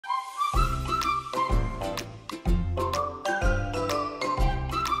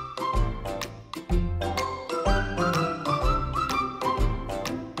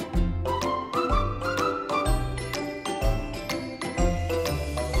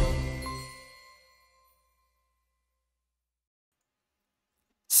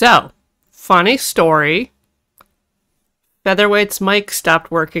So, funny story. Featherweight's mic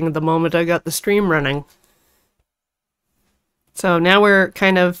stopped working the moment I got the stream running. So now we're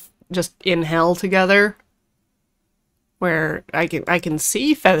kind of just in hell together, where I can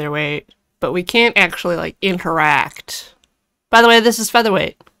see Featherweight, but we can't actually like interact. By the way, this is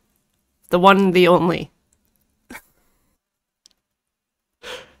Featherweight, the one, the only.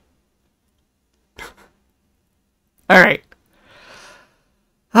 All right.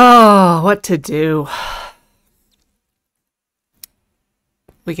 Oh, what to do?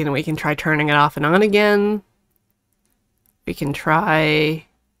 We can try turning it off and on again. We can try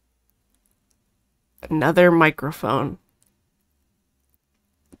another microphone.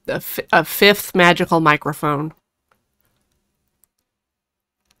 A fifth magical microphone.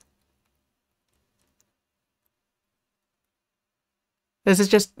 This is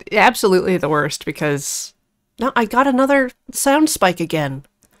just absolutely the worst because... No, I got another sound spike again.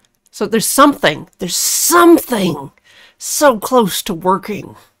 So there's something so close to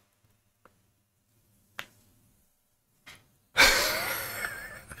working.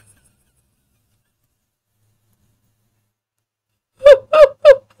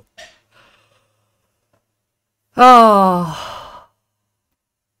 Oh.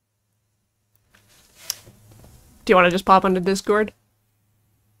 Do you want to just pop onto Discord?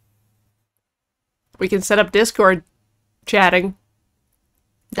 We can set up Discord chatting.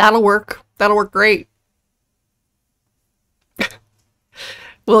 That'll work. That'll work great.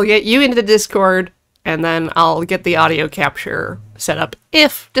 We'll get you into Discord, and then I'll get the audio capture set up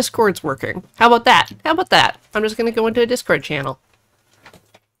if Discord's working. How about that? How about that? I'm just gonna go into a Discord channel.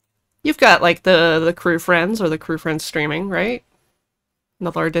 You've got, like, the crew friends, or the crew friends streaming, right?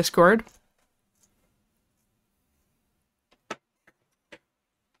 Another Discord.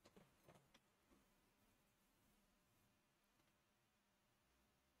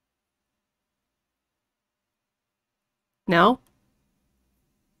 No?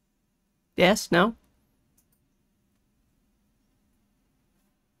 Yes? No?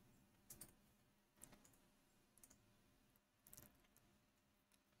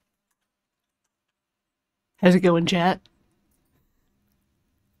 How's it going, chat?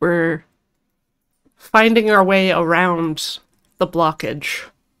 We're finding our way around the blockage.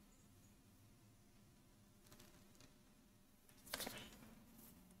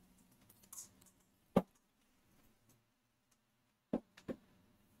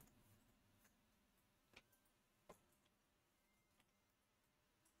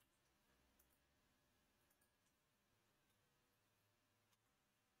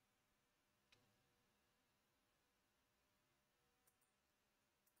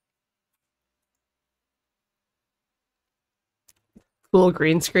 Cool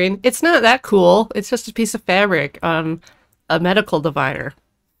green screen. It's not that cool. It's just a piece of fabric on a medical divider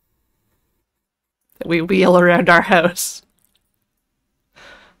that we wheel around our house.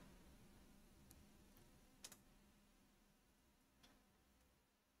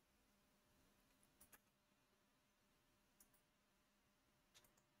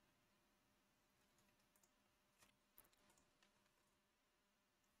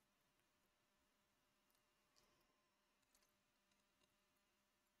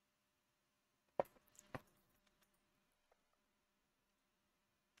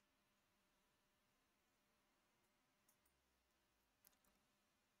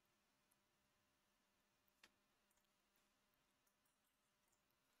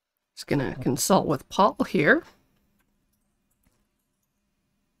 Just gonna consult with Paul here.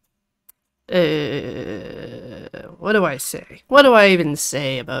 What do I say? What do I even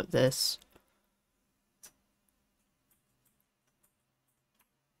say about this?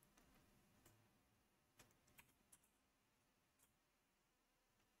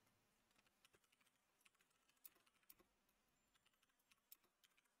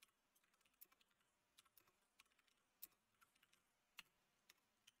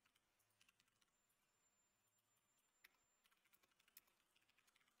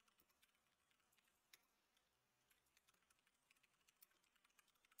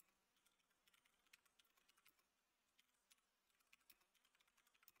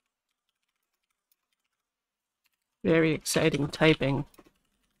 Very exciting typing.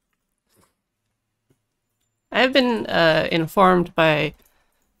 I've been informed by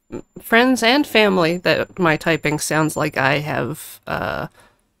friends and family that my typing sounds like I have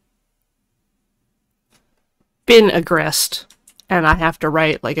been aggressed, and I have to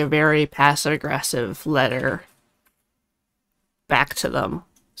write like a very passive-aggressive letter back to them.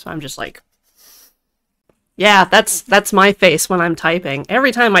 So I'm just like, yeah, that's my face when I'm typing.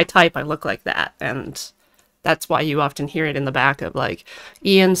 Every time I type, I look like that, and That's why you often hear it in the back of like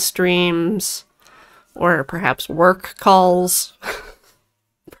Ian streams or perhaps work calls.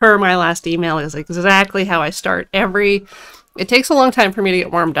 Per my last email is exactly how I start every... It takes a long time for me to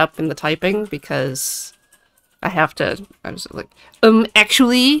get warmed up in the typing because I'm just like,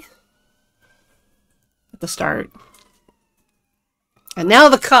 actually, at the start. And now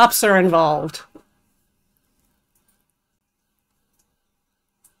the cops are involved.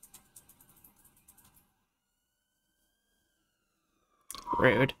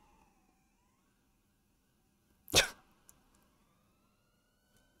 Rude.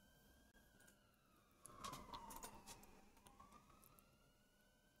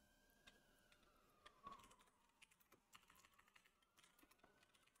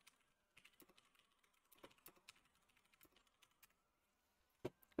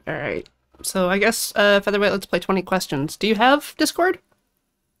 Alright, so I guess, Featherweight, let's play 20 questions. Do you have Discord?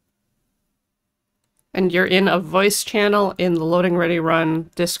 And you're in a voice channel in the Loading Ready Run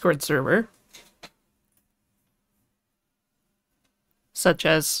Discord server. Such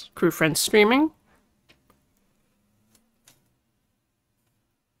as Crew Friends Streaming.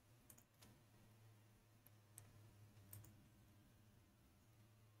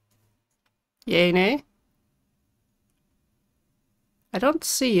 Yay, nay? I don't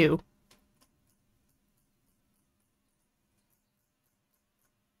see you.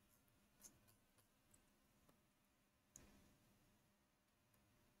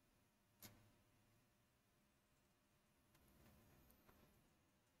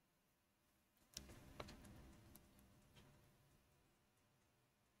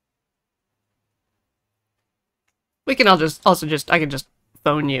 We can I can just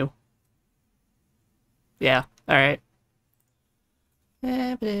phone you. Yeah, alright.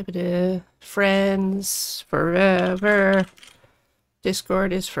 Friends forever.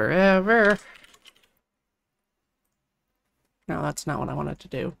 Discord is forever. No, that's not what I wanted to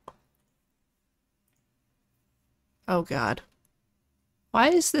do. Oh god. Why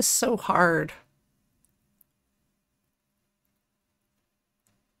is this so hard?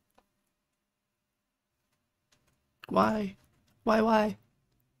 Why? Why?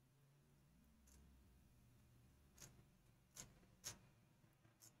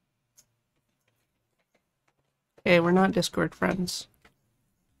 Okay, we're not Discord friends.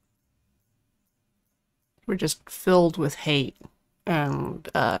 We're just filled with hate and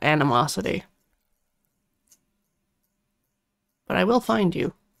animosity. But I will find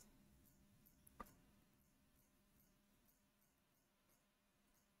you.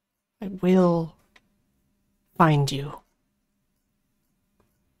 I will find you.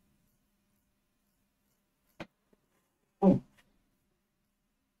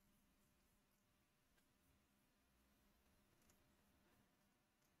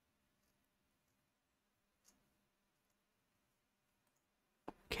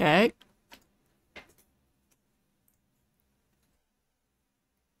 Okay.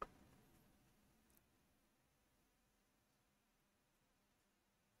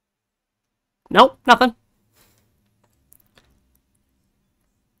 Nope, nothing.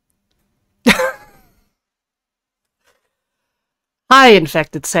 Hi,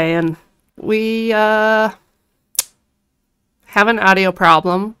 Infected Saiyan. We, have an audio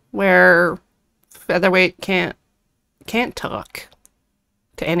problem where Featherweight can't talk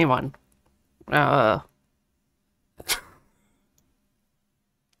to anyone.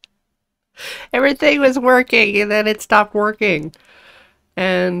 Everything was working and then it stopped working.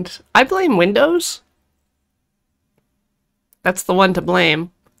 And I blame Windows. That's the one to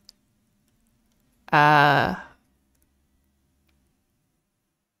blame.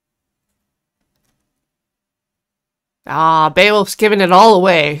 Beowulf's giving it all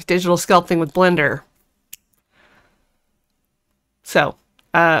away. Digital sculpting with Blender. So,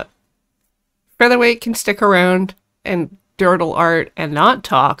 Featherweight can stick around and dirtle art and not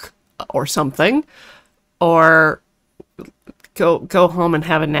talk or something. Or go home and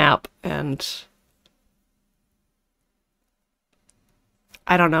have a nap and...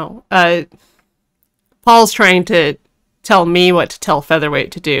 I don't know. Paul's trying to tell me what to tell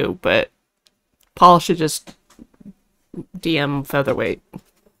Featherweight to do, but Paul should just DM Featherweight.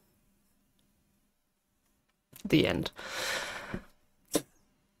 The end.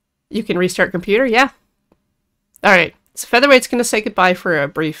 You can restart computer? Yeah. Alright, so Featherweight's going to say goodbye for a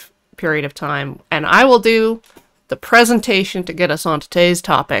brief period of time, and I will do the presentation to get us on today's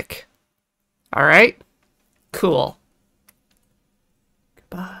topic. Alright? Cool.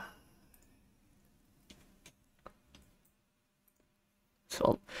 Goodbye.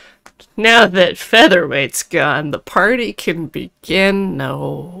 So, now that Featherweight's gone, the party can begin.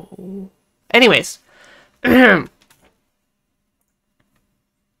 No. Anyways, Today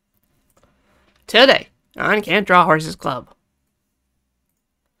on Can't Draw Horses Club.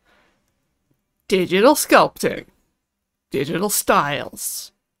 Digital sculpting. Digital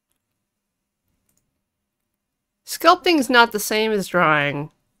styles. Sculpting is not the same as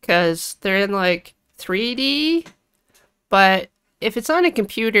drawing, because they're in like 3D, but if it's on a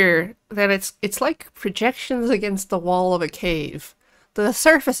computer, then it's like projections against the wall of a cave. The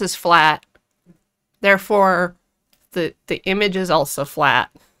surface is flat, therefore the image is also flat.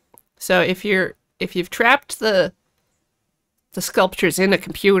 So if you've trapped the sculptures in a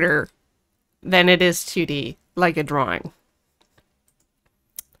computer, then it is 2D, like a drawing.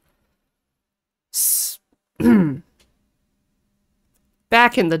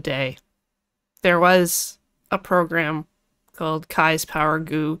 Back in the day, there was a program called Kai's Power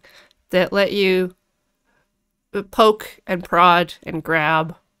Goo that let you poke and prod and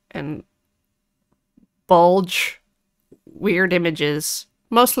grab and bulge weird images,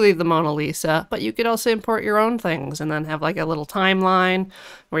 mostly the Mona Lisa, but you could also import your own things and then have like a little timeline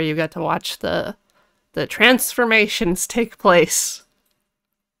where you got to watch the transformations take place.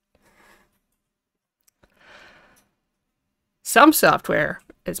 Some software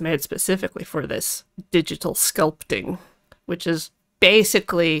is made specifically for this digital sculpting, which is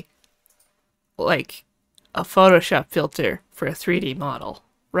basically like a Photoshop filter for a 3D model,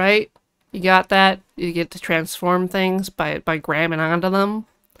 right? You got that? You get to transform things by grabbing onto them.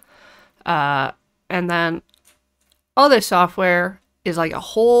 And then other software is like a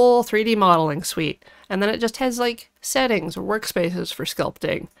whole 3D modeling suite. And then it just has like settings or workspaces for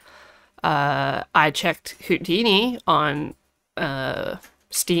sculpting. I checked Houdini on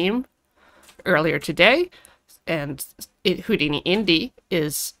Steam earlier today, and Houdini Indie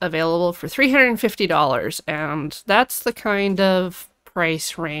is available for $350, and that's the kind of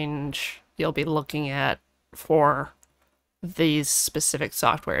price range you'll be looking at for these specific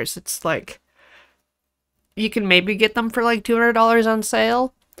softwares. It's like you can maybe get them for like $200 on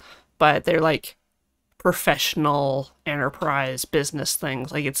sale, but they're like professional enterprise business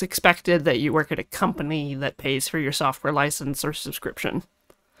things. Like it's expected that you work at a company that pays for your software license or subscription.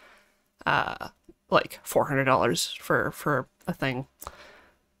 Like $400 for a thing.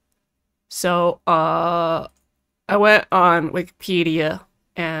 So I went on Wikipedia,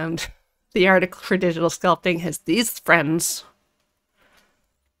 and the article for digital sculpting has these friends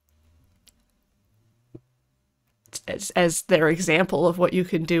as their example of what you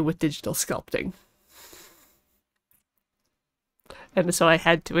can do with digital sculpting. And so I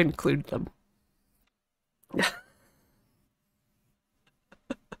had to include them.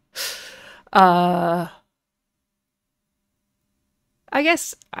 I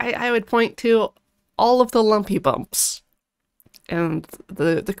guess I would point to all of the lumpy bumps and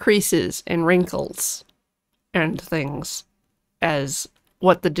the creases and wrinkles and things as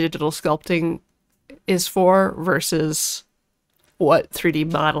what the digital sculpting is for versus what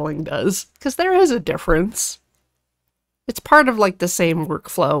 3D modeling does, because there is a difference. It's part of like the same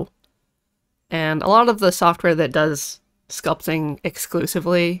workflow, and a lot of the software that does sculpting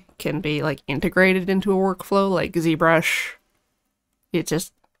exclusively can be like integrated into a workflow, like ZBrush.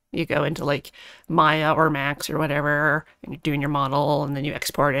 You go into like Maya or Max or whatever, and you're doing your model, and then you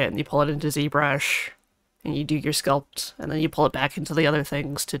export it and you pull it into ZBrush, and you do your sculpt, and then you pull it back into the other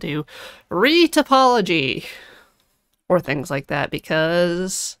things to do retopology or things like that,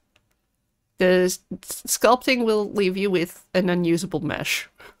 because the sculpting will leave you with an unusable mesh.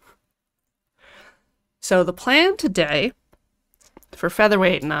 So the plan today for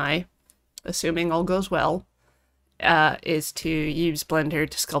Featherweight and I, assuming all goes well, is to use Blender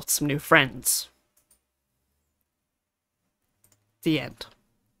to sculpt some new friends. The end.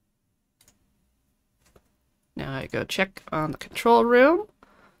 Now I go check on the control room.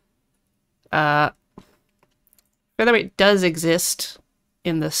 Featherweight does exist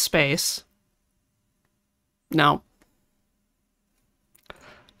in this space. No.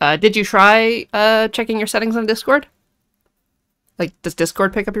 Did you try checking your settings on Discord? Like, does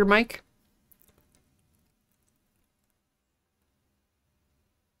Discord pick up your mic?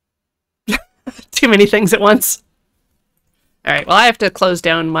 Too many things at once. Alright, well I have to close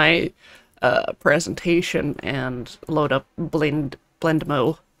down my presentation and load up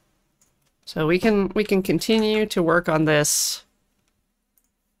Blendmo. So we can continue to work on this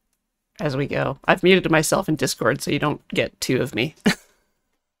as we go. I've muted myself in Discord so you don't get two of me.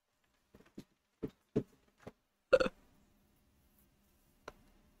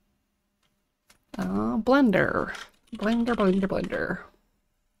 Blender. Blender.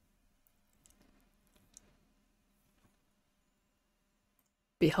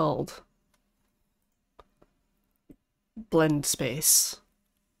 Behold. blend space.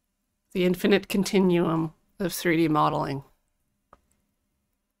 The infinite continuum of 3D modeling.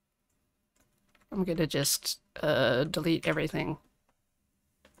 I'm gonna just delete everything.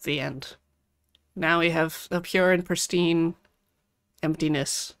 The end. Now we have a pure and pristine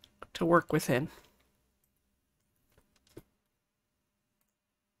emptiness to work within.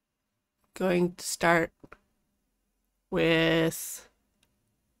 Going to start with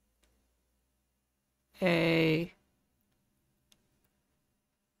a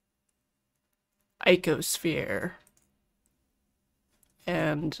icosphere.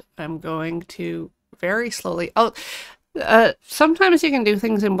 And I'm going to very slowly... Oh, sometimes you can do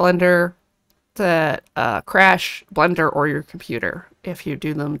things in Blender that crash Blender or your computer if you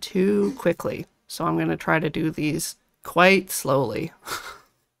do them too quickly. So I'm going to try to do these quite slowly.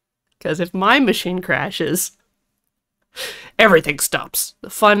 Because if my machine crashes, everything stops. The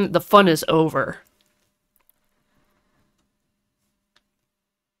fun is over.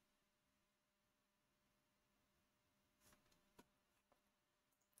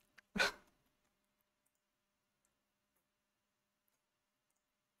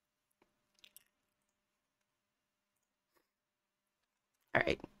 All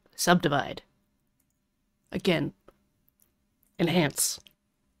right, subdivide. Again, enhance.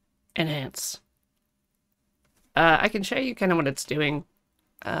 Enhance. I can show you kind of what it's doing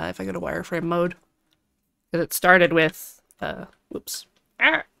if I go to wireframe mode. Because it started with, whoops.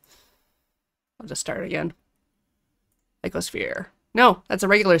 Ah! I'll just start again. Icosphere. No, that's a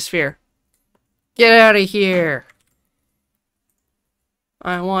regular sphere. Get out of here.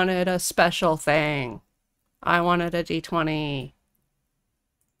 I wanted a special thing. I wanted a D20.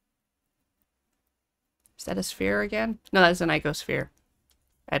 Is that a sphere again? No, that's an icosphere.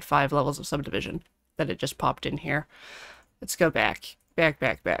 At 5 levels of subdivision that it just popped in here. Let's go back.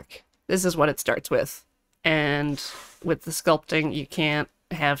 Back. This is what it starts with. And with the sculpting, you can't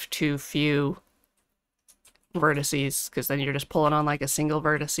have too few vertices, because then you're just pulling on like a single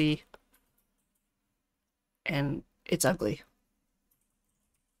vertice. And it's ugly.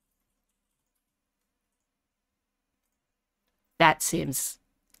 That seems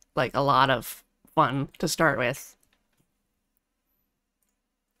like a lot of fun to start with.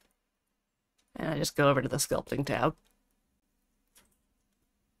 And I just go over to the Sculpting tab.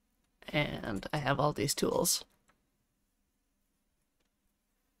 And I have all these tools.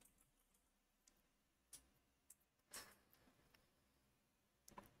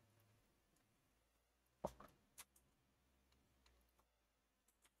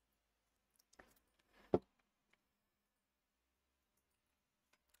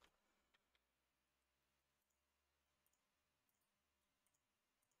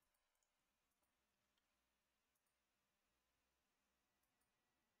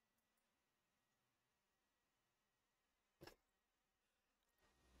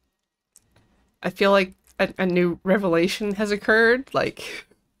 I feel like a new revelation has occurred. Like,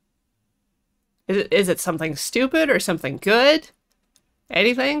 is it something stupid or something good?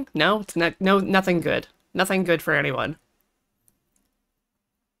 Anything? No, it's not. No, nothing good. Nothing good for anyone.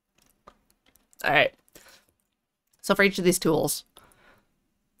 All right. So for each of these tools,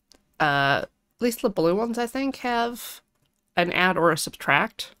 at least the blue ones, I think, have an add or a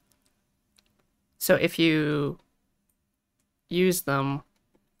subtract. So if you use them,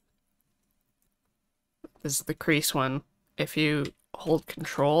 this is the crease one. If you hold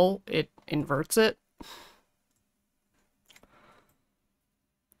control, it inverts it.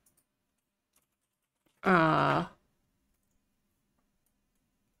 And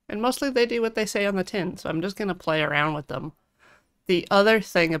mostly they do what they say on the tin, so I'm just gonna play around with them. The other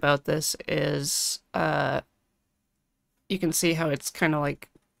thing about this is, you can see how it's kind of like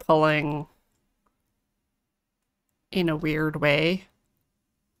pulling in a weird way.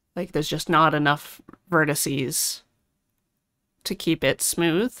 Like there's just not enough vertices to keep it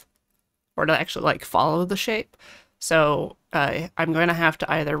smooth or to actually like follow the shape. So I'm going to have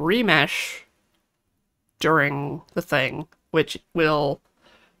to either remesh during the thing, which will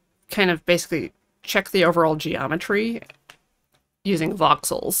kind of basically check the overall geometry using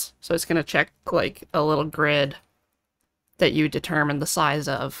voxels. So it's going to check like a little grid that you determine the size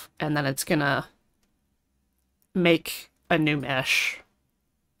of, and then it's going to make a new mesh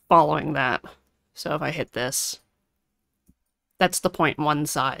following that. So if I hit this, that's the 0.1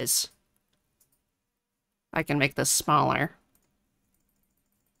 size. I can make this smaller.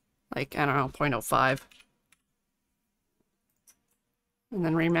 Like, I don't know, 0.05. And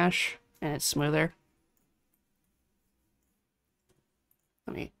then remesh, and it's smoother.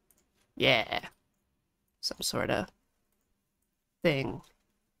 Let me, yeah. Some sort of thing.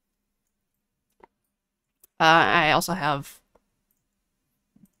 I also have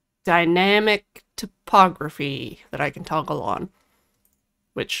dynamic topography that I can toggle on,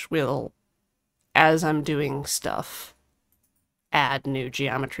 which will, as I'm doing stuff, add new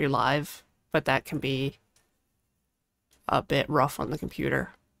geometry live, but that can be a bit rough on the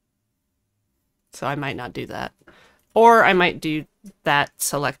computer. So I might not do that. Or I might do that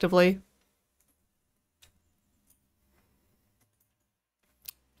selectively.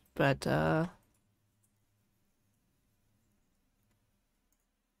 But,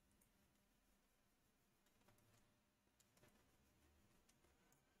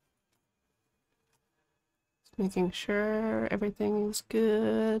 making sure everything's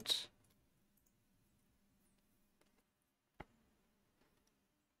good.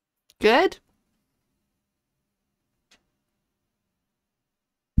 Good?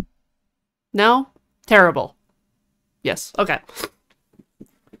 No? Terrible. Yes. Okay.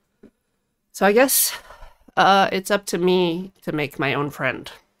 So I guess it's up to me to make my own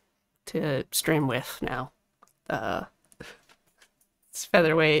friend to stream with now. This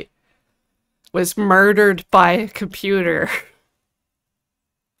featherweight was murdered by a computer.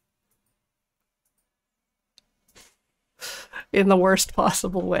 In the worst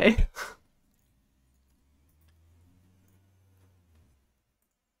possible way.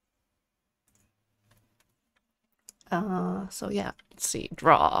 So yeah, let's see.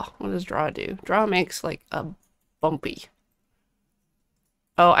 Draw. What does draw do? Draw makes like a bumpy.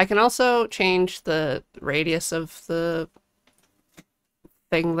 Oh, I can also change the radius of the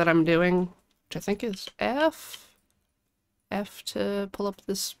thing that I'm doing, which I think is F. F to pull up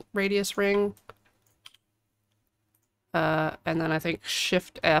this radius ring. And then I think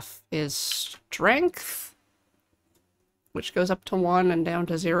Shift F is strength, which goes up to 1 and down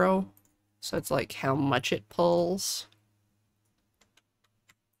to 0. So it's like how much it pulls.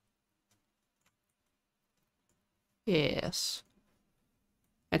 Yes.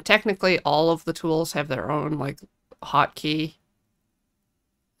 And technically all of the tools have their own like hotkey.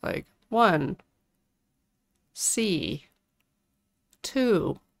 Like 1, C,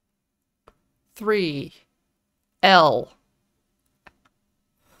 2, 3, L.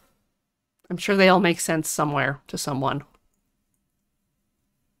 I'm sure they all make sense somewhere to someone.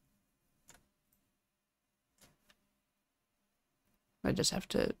 I just have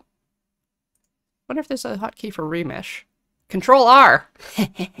to... wonder if there's a hotkey for remesh. Control R!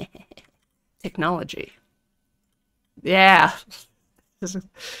 Technology. Yeah.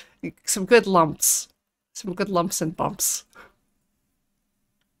 Some good lumps. Some good lumps and bumps.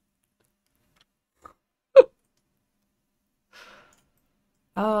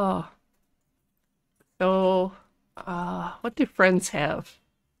 Oh. So, what do friends have?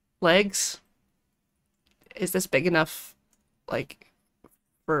 Legs? Is this big enough, like,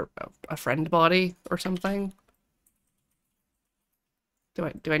 for a friend body or something? Do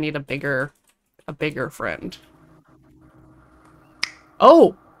I need a bigger friend?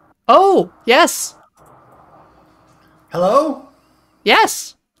 Oh! Oh! Yes! Hello?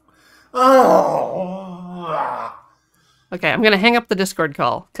 Yes! Oh! Okay, I'm gonna hang up the Discord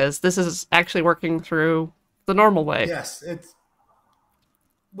call, because this is actually working through the normal way. Yes, it's...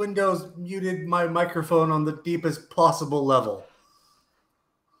 Windows muted my microphone on the deepest possible level.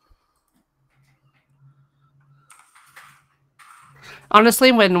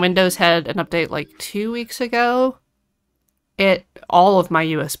 Honestly, when Windows had an update like 2 weeks ago, all of my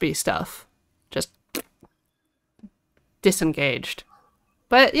USB stuff just disengaged.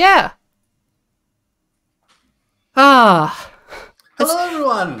 But yeah. Ah. Hello,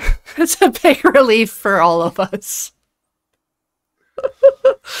 everyone! It's a big relief for all of us.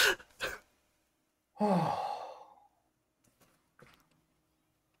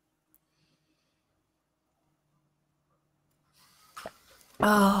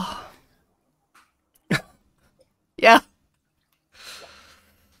 Oh. Yeah.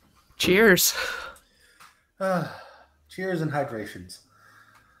 Cheers. Cheers and hydrations.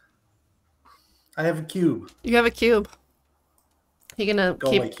 I have a cube. You have a cube. You gonna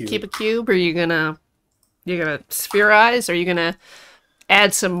keep a cube, or you gonna spherize, or you gonna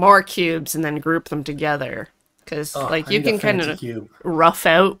add some more cubes and then group them together? Because like you can kind of rough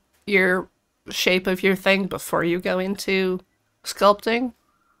out your shape of your thing before you go into sculpting.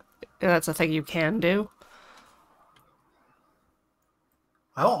 That's a thing you can do.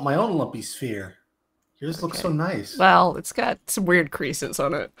 I want my own lumpy sphere. Yours looks so nice. Well, it's got some weird creases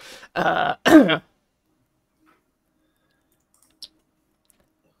on it.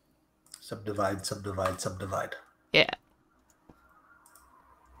 Subdivide, subdivide, subdivide. Yeah.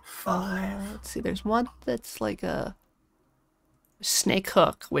 5. Let's see, there's one that's like a snake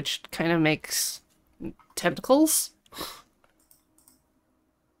hook, which kind of makes tentacles.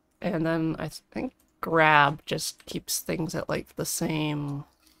 And then I think grab just keeps things at like the same.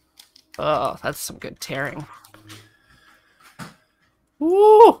 Oh, that's some good tearing.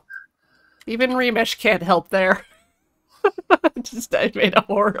 Woo! Even remesh can't help there. Just I made a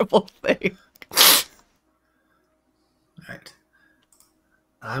horrible thing. Right.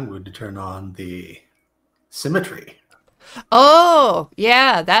 I'm going to turn on the symmetry. Oh,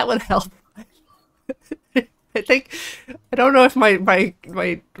 yeah, that would help. I think I don't know if my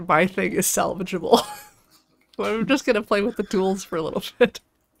thing is salvageable. I'm just gonna play with the tools for a little bit.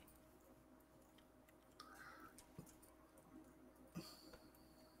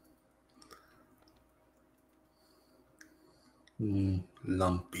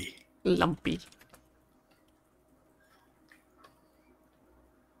 Lumpy. Lumpy.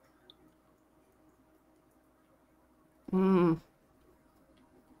 Hmm.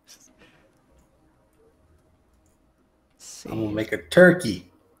 See. I'm gonna make a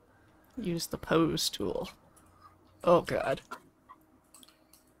turkey. Use the pose tool. Oh god.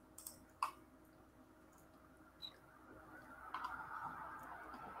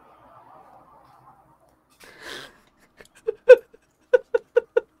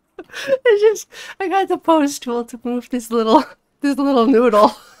 I got the pose tool to move this little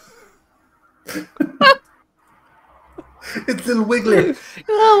noodle. It's a little wiggler.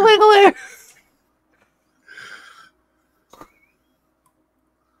 Little wiggler.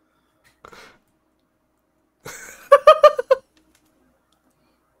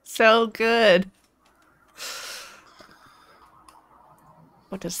 So good.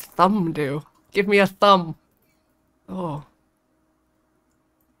 What does thumb do? Give me a thumb. Oh.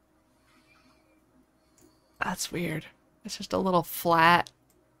 That's weird. It's just a little flat.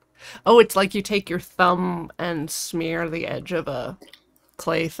 Oh, it's like you take your thumb and smear the edge of a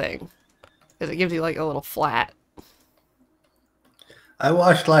clay thing. Because it gives you like a little flat. I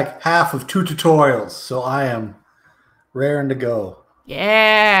watched like half of 2 tutorials, so I am raring to go.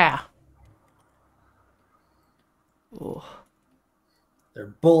 Yeah! Ooh.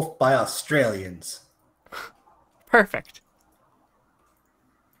 They're both by Australians. Perfect.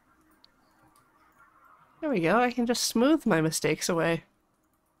 There we go. I can just smooth my mistakes away.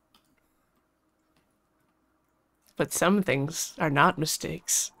 But some things are not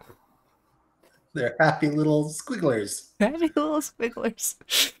mistakes. They're happy little squigglers. Happy little squigglers.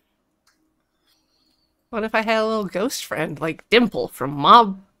 What if I had a little ghost friend like Dimple from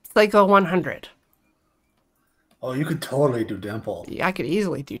Mob Psycho 100? Oh, you could totally do Dimple. Yeah, I could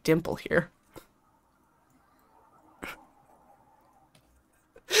easily do Dimple here.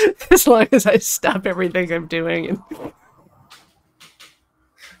 As long as I stop everything I'm doing and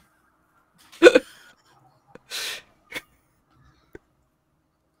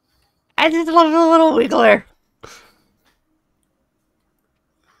I just love the little wiggler.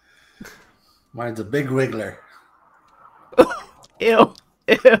 Mine's a big wiggler. Ew.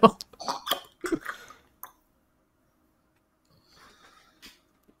 Ew.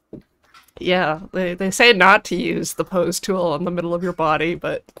 Yeah, they say not to use the pose tool in the middle of your body,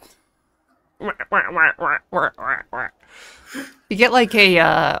 but you get like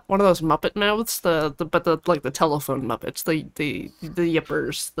a one of those Muppet mouths, the like the telephone Muppets, the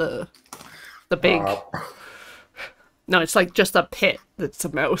yippers, the big. No, it's like just a pit that's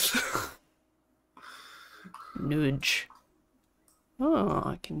a mouth. Nudge. Oh,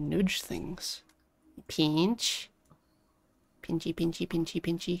 I can nudge things. Pinch. Pinchy, pinchy, pinchy,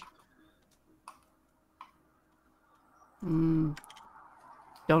 pinchy.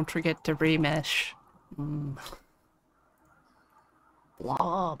 Don't forget to remesh.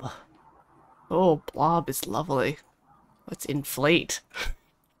 Blob. Oh, blob is lovely. Let's inflate.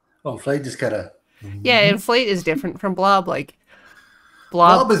 Oh, Flay just gotta. Yeah, inflate is different from blob. Like,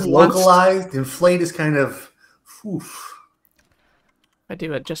 Blob is wants localized. Inflate is kind of. Oof. I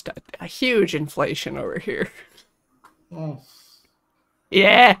do just a huge inflation over here. Oh.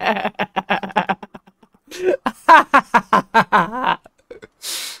 Yeah.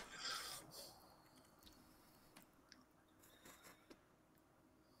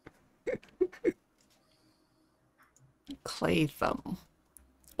 Clay thumb.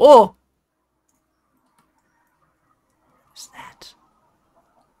 Oh! What's that?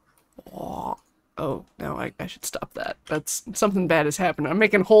 Oh. Oh, no, I should stop that. That's something bad has happened. I'm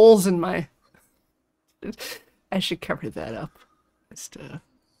making holes in my... I should cover that up. Just,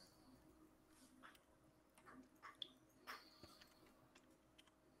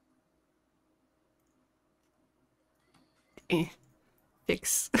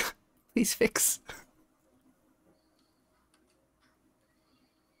 Fix. Please fix.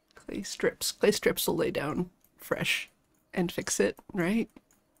 Clay strips. Clay strips will lay down fresh and fix it, right?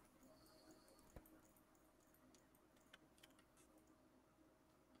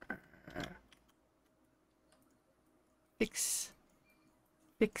 Fix.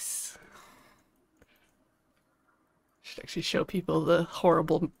 Fix. Should actually show people the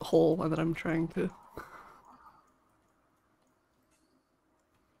horrible hole that I'm trying to.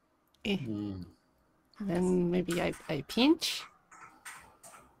 And then maybe I pinch.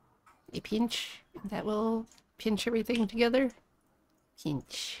 A pinch. That will pinch everything together.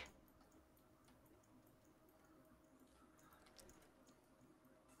 Pinch.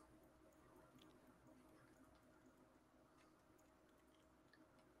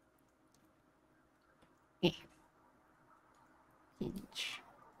 Pinch.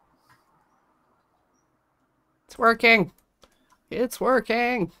 It's working. It's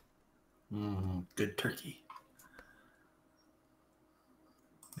working. Good turkey.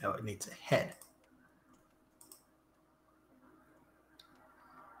 Now it needs a head.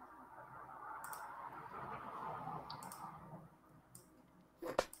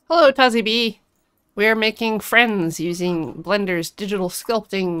 Hello, Tazzy B. We are making friends using Blender's digital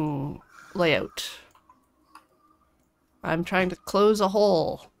sculpting layout. I'm trying to close a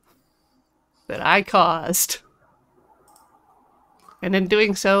hole that I caused. And in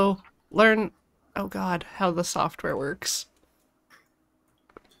doing so, learn, oh god, how the software works.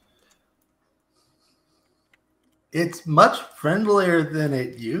 It's much friendlier than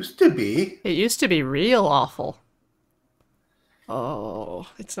it used to be. It used to be real awful. Oh,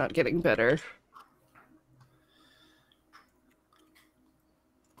 it's not getting better.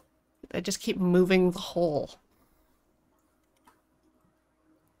 I just keep moving the hole.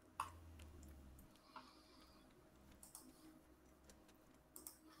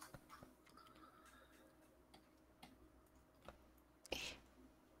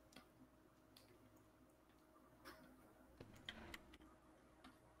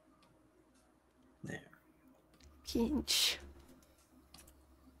 There. Pinch.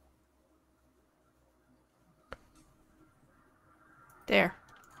 There.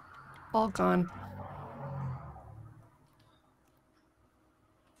 All gone.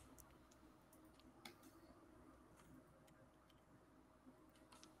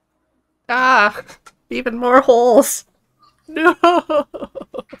 Ah! Even more holes! No!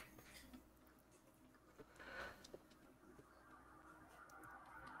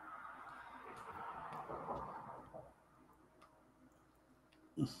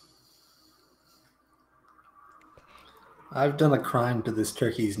 I've done a crime to this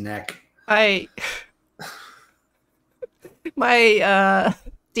turkey's neck. My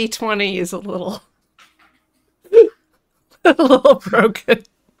D20 is a little a little broken.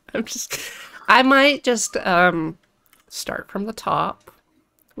 I might just start from the top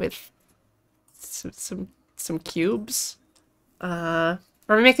with some cubes. Are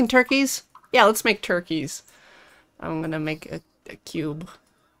we making turkeys? Yeah, let's make turkeys. I'm gonna make a cube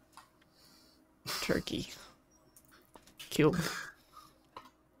turkey. Cube.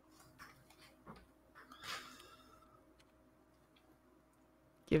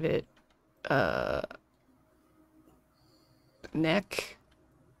 Give it neck.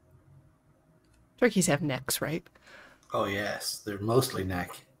 Turkeys have necks, right? Oh yes, they're mostly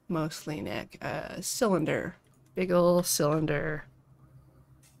neck. Mostly neck. Cylinder. Big ol' cylinder.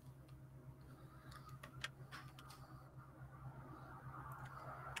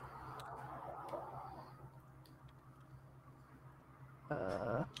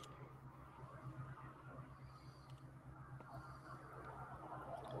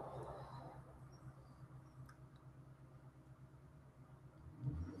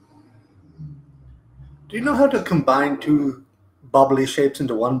 Do you know how to combine two bubbly shapes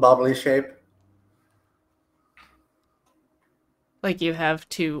into one bubbly shape? Like you have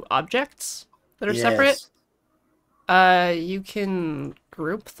two objects that are Yes. separate. You can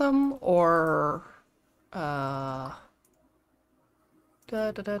group them or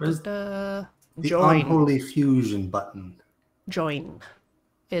Where's the join. unholy fusion button? Join.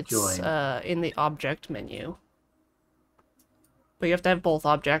 It's Join. In the object menu. But you have to have both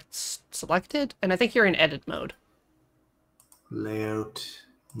objects selected, and I think you're in edit mode. Layout,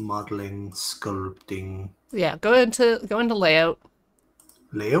 modeling, sculpting. Yeah, go into layout.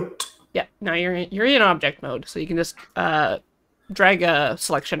 Layout. Yeah, now you're in object mode, so you can just drag a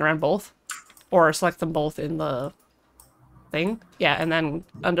selection around both, or select them both in the thing. Yeah, and then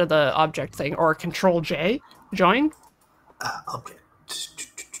under the object thing, or Control J, join. Object.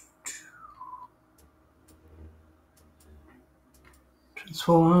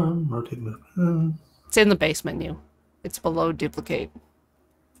 Transform, rotate movement. It's in the base menu. It's below duplicate.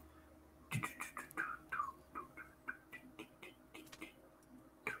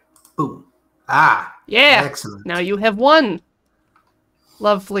 Ah, Yeah. excellent. Now you have one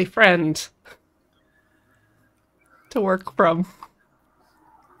lovely friend to work from.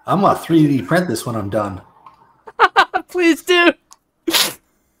 I'm gonna 3D print this when I'm done. Please do.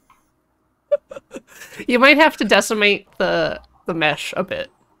 You might have to decimate the mesh a bit.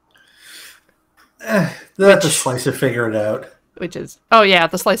 They'll have to slice it, figure it out. Which is, oh yeah,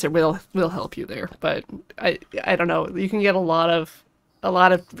 the slicer will help you there, but I don't know. You can get a lot of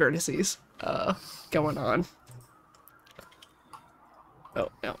vertices going on. Oh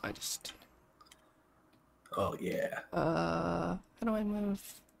no, I just Oh yeah. how do I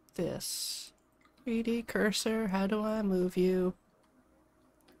move this? 3D cursor, how do I move you?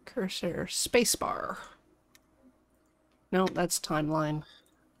 Cursor, spacebar. No, that's timeline.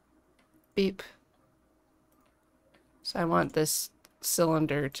 Beep. So I want this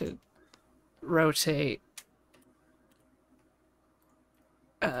cylinder to rotate.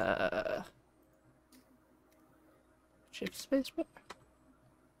 Shift spacebar.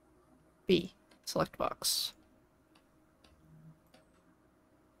 B. Select box.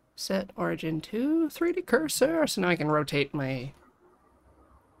 Set origin to 3D cursor. So now I can rotate my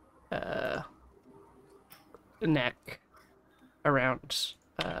neck around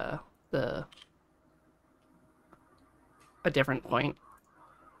a different point.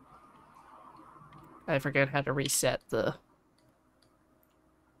 I forget how to reset the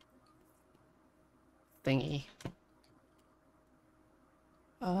thingy.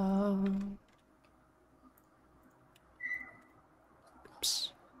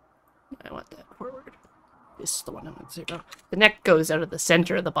 Oops. I want that forward. This is the one I want 0. The neck goes out of the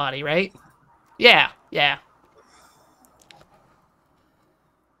center of the body, right? Yeah, yeah.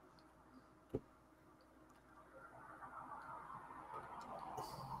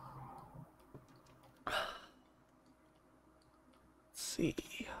 See.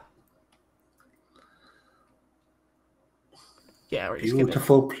 Yeah, we're just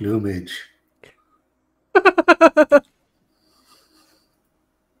Beautiful plumage.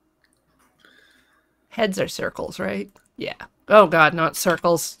 Heads are circles, right? Yeah. Oh god, not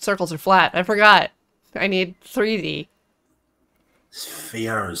circles. Circles are flat. I forgot. I need 3D.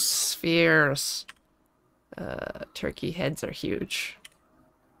 Spheres. Spheres. Turkey heads are huge.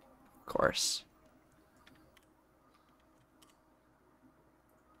 Of course.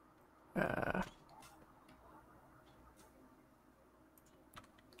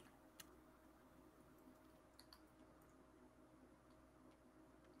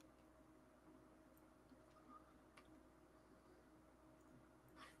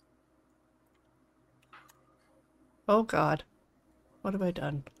 Oh god. What have I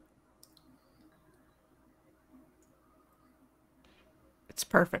done? It's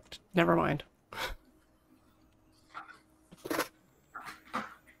perfect. Never mind.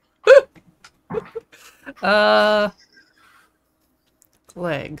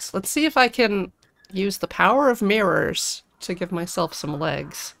 Legs. Let's see if I can use the power of mirrors to give myself some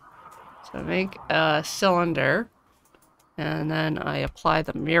legs. So I make a cylinder, and then I apply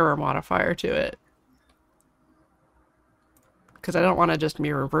the mirror modifier to it. Because I don't want to just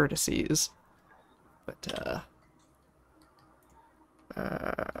mirror vertices. But,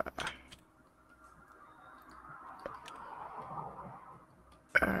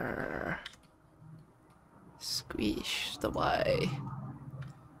 squish the Y.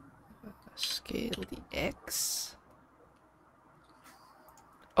 Scale the X.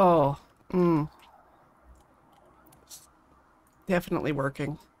 Oh, It's definitely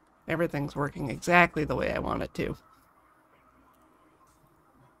working. Everything's working exactly the way I want it to.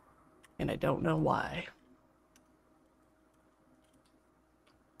 And I don't know why.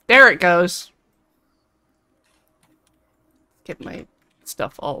 There it goes. Get my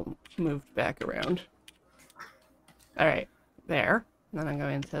stuff all moved back around. Alright, there. And then I go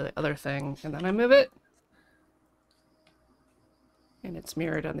into the other thing, and then I move it. And it's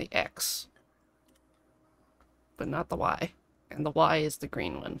mirrored on the X. But not the Y. And the Y is the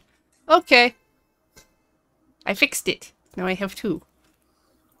green one. Okay. I fixed it. Now I have 2.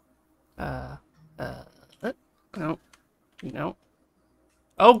 No. No.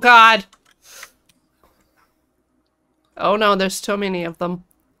 Oh god! Oh no, there's so many of them.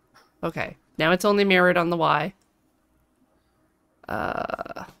 Okay, now it's only mirrored on the Y.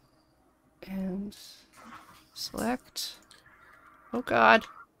 And select. Oh god.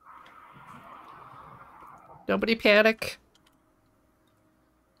 Nobody panic.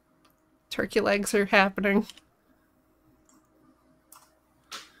 Turkey legs are happening.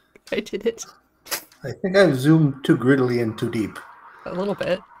 I did it. I think I've zoomed too griddly and too deep. A little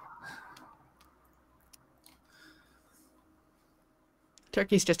bit.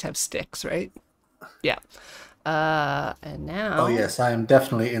 Turkeys just have sticks, right? Yeah. And now... Oh yes, I am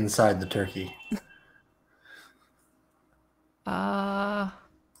definitely inside the turkey.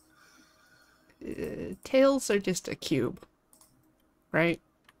 Tails are just a cube, right?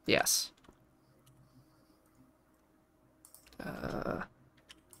 Yes. There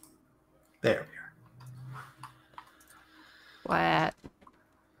we are. Flat.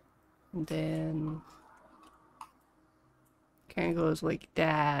 And then kind of goes like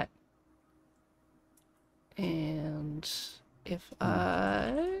that. And if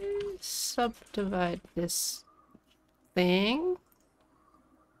I subdivide this thing,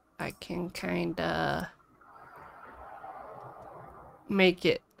 I can kind of make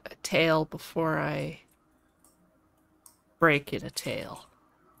it a tail before I break it a tail.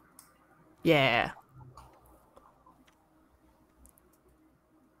 Yeah.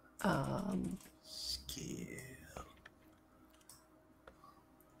 Scale.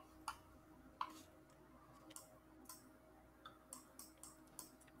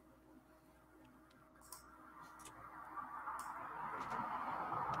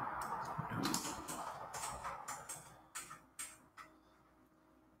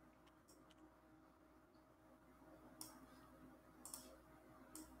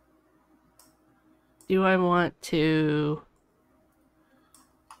 Do I want to...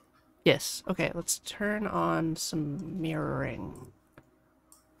 Yes. Okay, let's turn on some mirroring.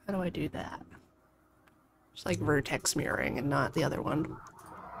 How do I do that? It's like vertex mirroring and not the other one.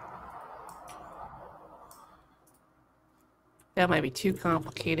 That might be too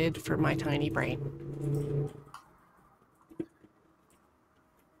complicated for my tiny brain.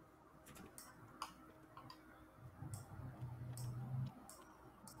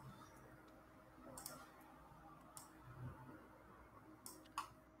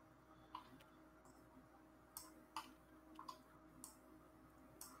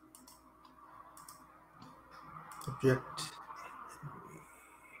 Object.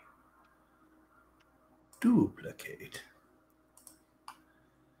 Duplicate.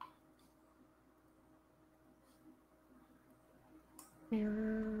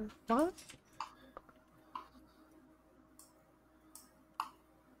 Mirror... What?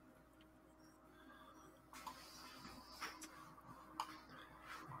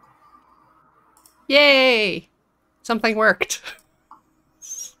 Yay! Something worked.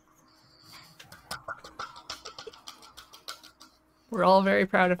 We're all very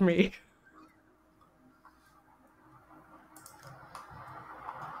proud of me.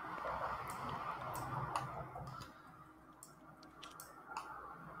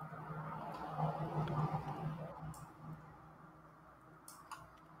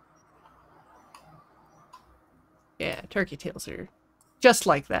 Yeah, turkey tails are just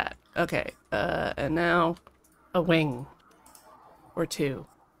like that. Okay, and now a wing or two.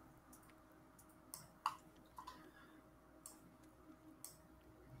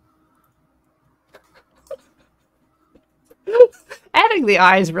 Adding the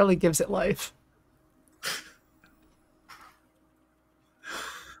eyes really gives it life.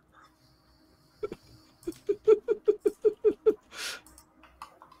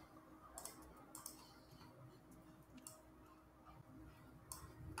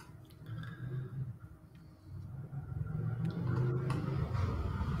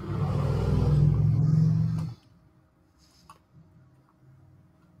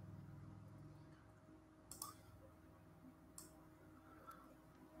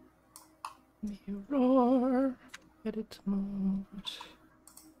 Mirror, edit mode.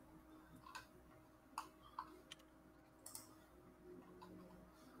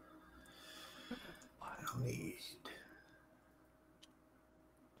 I'll need.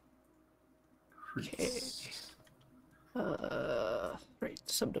 Okay. Right,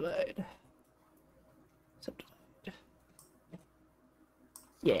 subdivide. Subdivide.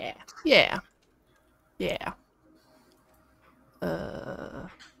 Yeah, yeah, yeah.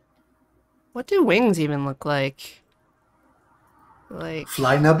 What do wings even look like? Like...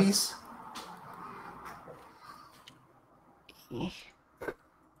 Fly nubbies?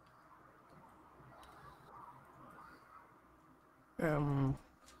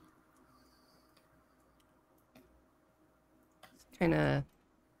 Kind of...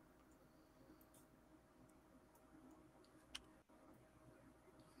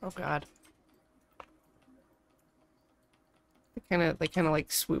 Oh god. They kind of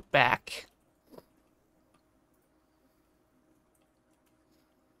like swoop back.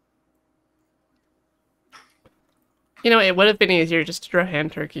 You know, it would have been easier just to draw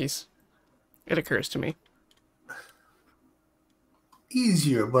hand turkeys. It occurs to me.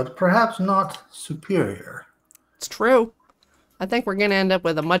 Easier, but perhaps not superior. It's true. I think we're going to end up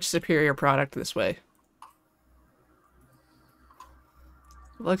with a much superior product this way.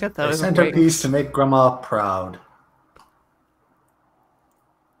 Look at A those centerpiece wings. to make Grandma proud.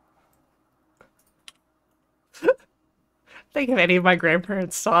 I think if any of my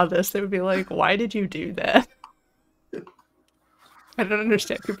grandparents saw this, they would be like, why did you do that? I don't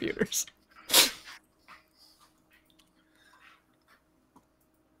understand computers.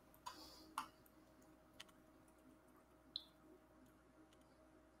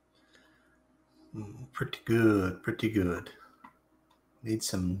 Pretty good, pretty good. Need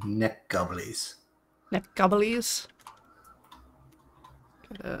some neck gobblies. Neck gobblies.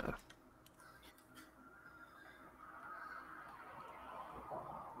 This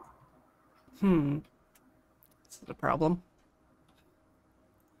is a problem.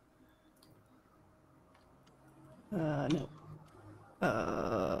 No.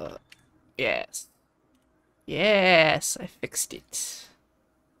 Yes. Yes, I fixed it.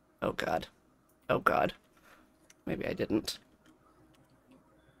 Oh god. Oh god. Maybe I didn't.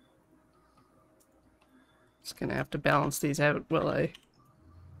 Just gonna have to balance these out while I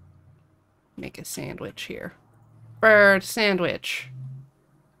make a sandwich here. Bird sandwich.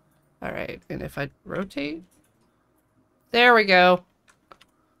 Alright, and if I rotate? There we go.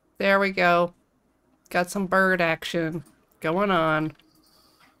 There we go. Got some bird action going on.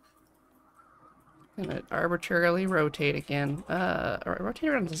 Gonna arbitrarily rotate again. Or rotate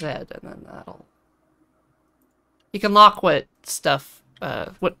around Z, and then that'll... You can lock what stuff,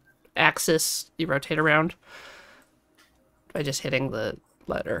 what axis you rotate around by just hitting the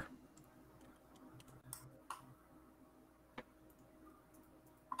letter.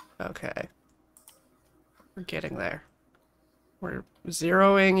 Okay. We're getting there. We're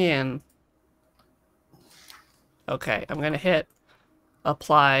zeroing in. Okay, I'm gonna hit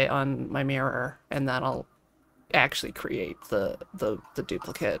apply on my mirror, and that'll actually create the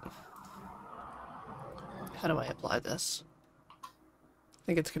duplicate. How do I apply this? I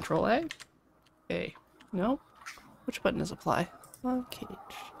think it's Control A? A. No? Which button is apply? Okay.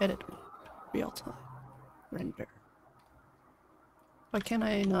 Edit mode. Real time. Render. Why can't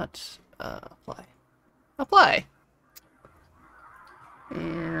I not apply? Apply!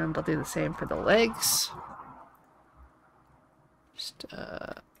 And I'll do the same for the legs. Just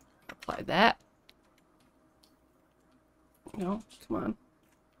apply that. No, come on.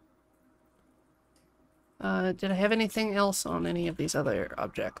 Did I have anything else on any of these other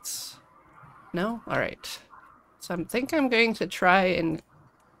objects? No? Alright. So I think I'm going to try and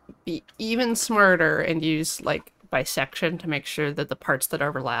be even smarter and use, like, bisection to make sure that the parts that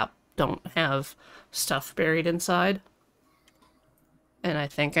overlap don't have stuff buried inside. And I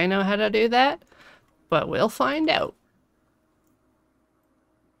think I know how to do that, but we'll find out.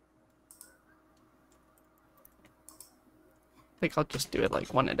 I think I'll just do it,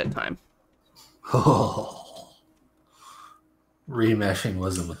 like, one at a time. Oh, remeshing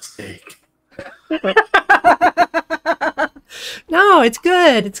was a mistake. No, it's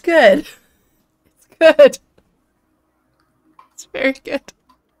good. It's good. It's good. It's very good.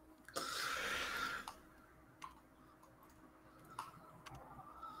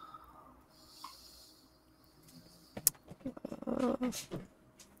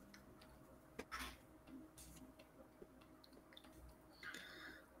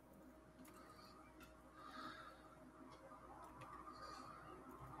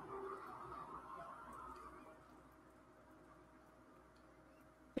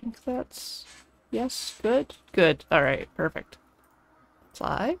 I think that's... Yes, good. Good. Alright, perfect.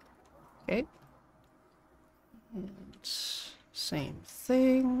 Apply. Okay. And same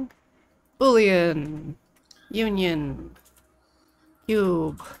thing. Boolean. Union.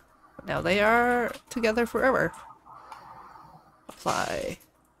 Cube. Now they are together forever. Apply.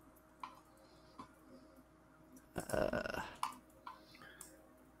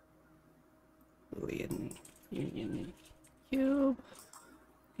 Boolean. Union. Cube.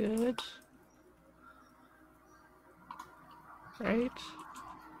 Good. Right.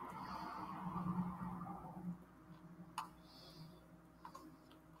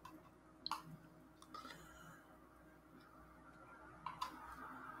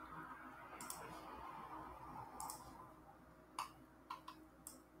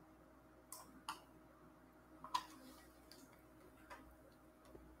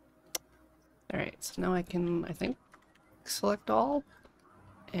 Alright, so now I can, I think, select all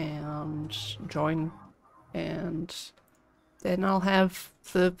and join, and then I'll have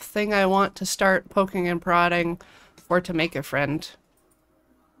the thing I want to start poking and prodding for to make a friend.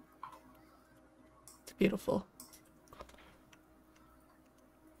 It's beautiful.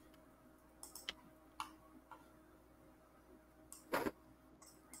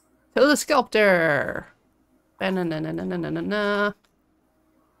 To the sculptor. Ba-na-na-na-na-na-na-na.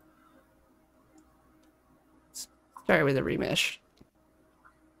 Sorry with the remesh.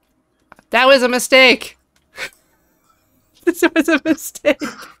 That was a mistake. This was a mistake.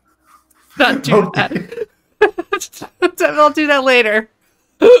 Not do that. I'll do that later.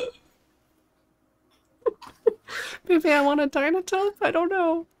 Maybe I want a Dynatop? I don't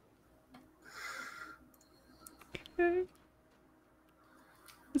know. Okay.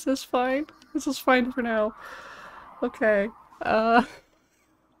 Is this fine? This is fine for now. Okay.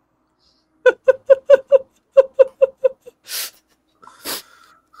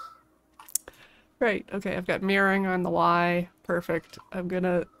 Right, okay, I've got mirroring on the Y. Perfect. I'm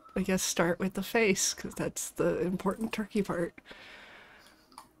gonna, I guess, start with the face, because that's the important turkey part.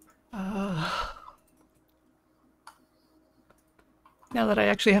 Now that I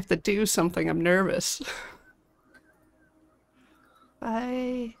actually have to do something, I'm nervous.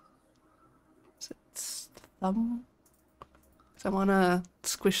 It's thumb? So I want to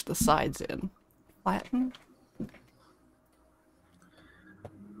squish the sides in. Flatten?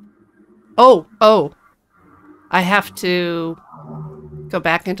 Oh! I have to go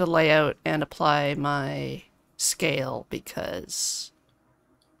back into layout and apply my scale because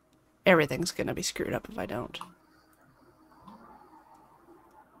everything's gonna be screwed up if I don't.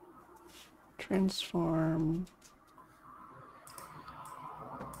 Transform.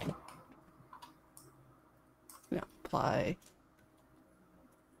 No, apply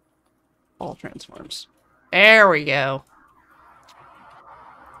all transforms. There we go.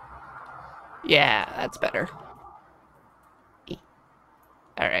 Yeah, that's better.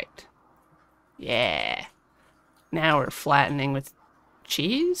 Alright. Yeah. Now we're flattening with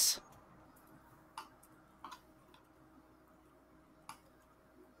cheese?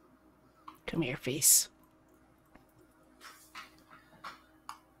 Come here, face.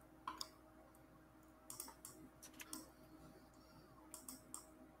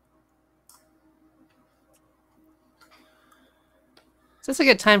 Is this a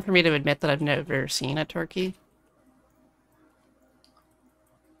good time for me to admit that I've never seen a turkey?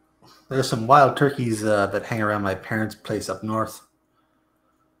 There's some wild turkeys that hang around my parents' place up north.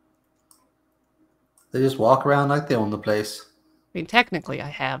 They just walk around like they own the place. I mean, technically I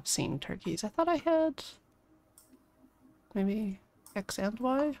have seen turkeys. I thought I had maybe X and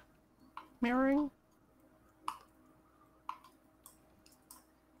Y mirroring.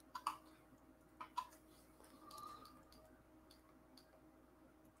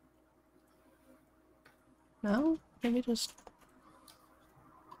 No? Maybe just...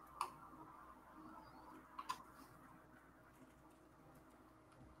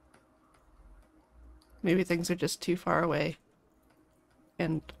 Maybe things are just too far away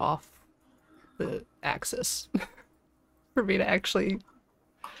and off the axis for me to actually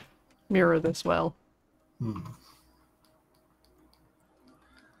mirror this well.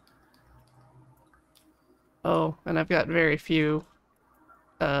 Oh, and I've got very few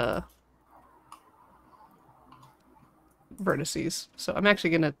vertices, so I'm actually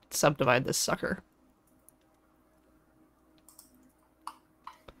gonna subdivide this sucker.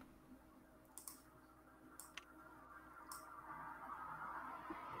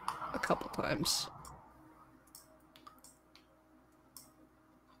 A couple times.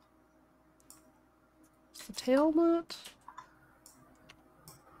 Is the tail not?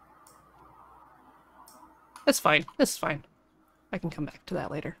 That's fine. This is fine. I can come back to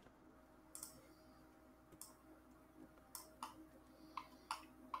that later.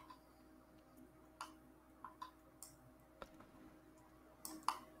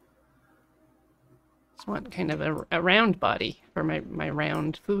 Just want kind of a round body for my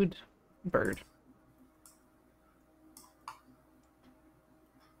round food bird.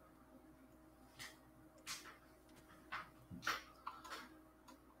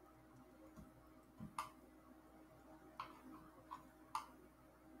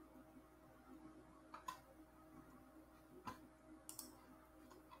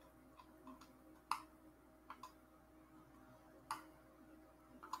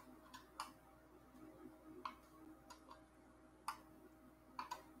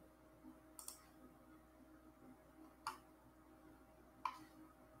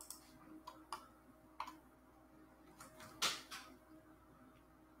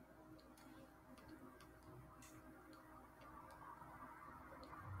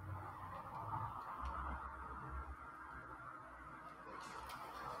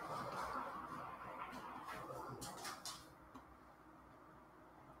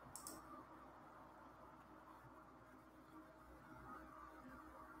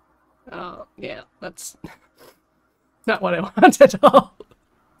 Oh, yeah, that's not what I want at all.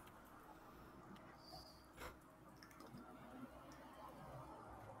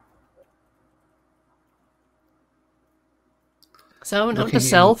 So, note to looking in.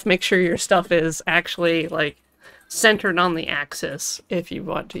 self, make sure your stuff is actually, like, centered on the axis if you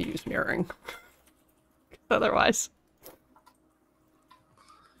want to use mirroring. Otherwise.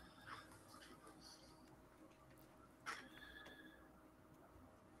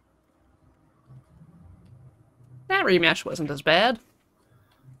 That remesh wasn't as bad.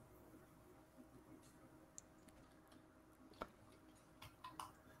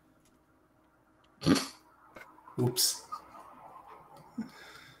 Oops.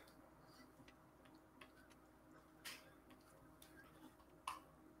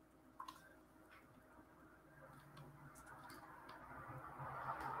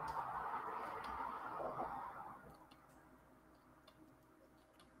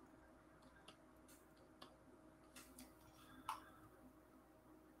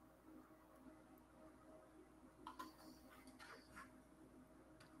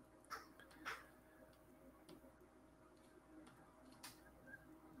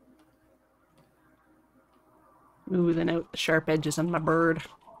 Smoothing out the sharp edges on my bird.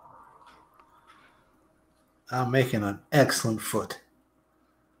 I'm making an excellent foot.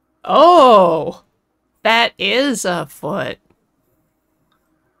 Oh! That is a foot.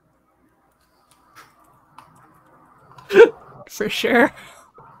 For sure.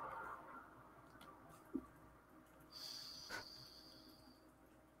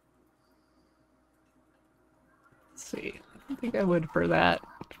 Let's see. I think I would for that.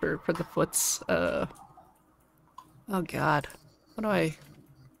 For the foots. Oh god. What do I...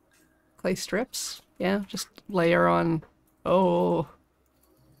 Clay strips? Yeah, just layer on... Oh...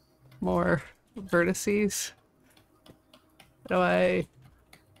 More vertices. How do I...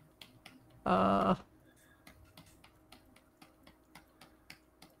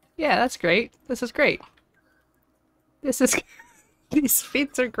 Yeah, that's great. This is great. This is... These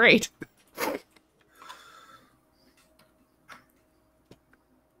feet are great.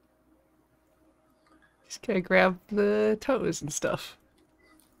 Just gotta grab the toes and stuff.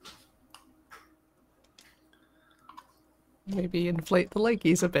 Maybe inflate the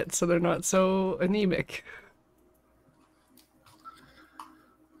leggies a bit so they're not so anemic.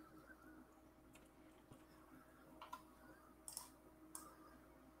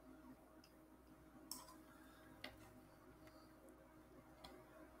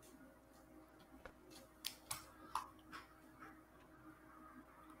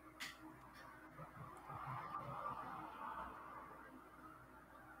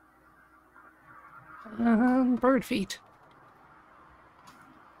 Bird feet.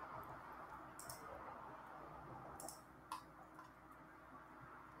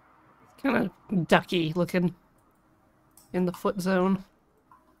 Kind of ducky looking in the foot zone.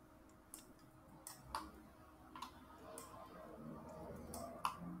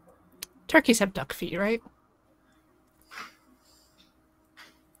 Turkeys have duck feet, right?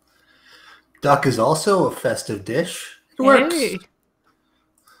 Duck is also a festive dish. It works. Hey.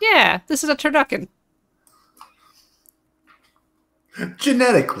 Yeah, this is a turducken.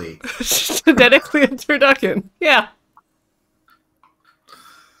 Genetically. Genetically a turducken. Yeah.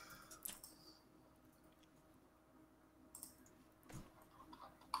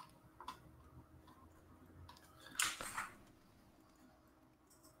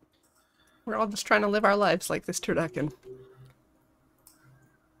 We're all just trying to live our lives like this turducken.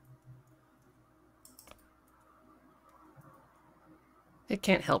 It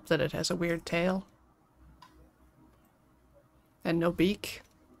can't help that it has a weird tail. And no beak.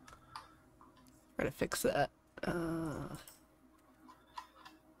 Try to fix that.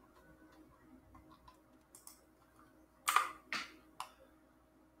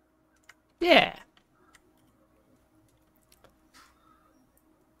 Yeah.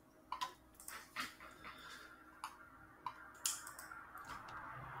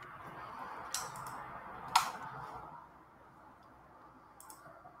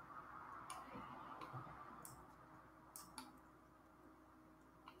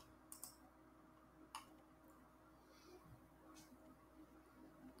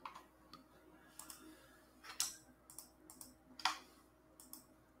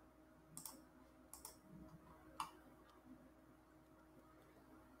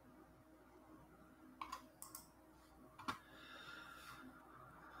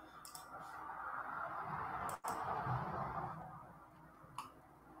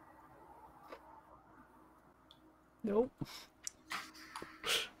 Nope.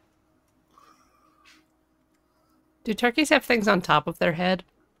 Do turkeys have things on top of their head?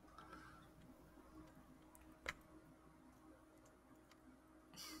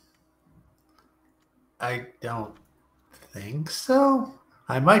 I don't think so.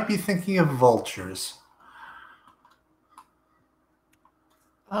 I might be thinking of vultures.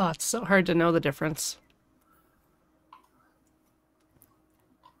 Oh, it's so hard to know the difference.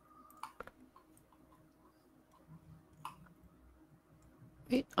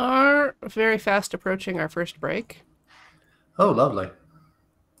 We are very fast approaching our first break. Oh, lovely.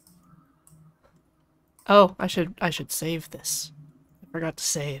 Oh, I should save this. I forgot to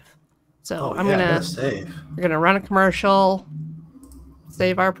save. So Oh yeah, I gotta save. we're gonna run a commercial,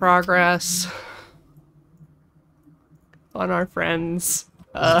 save our progress on our friends.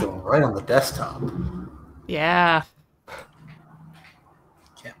 This is going right on the desktop. Yeah.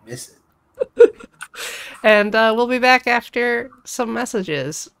 Can't miss it. And we'll be back after some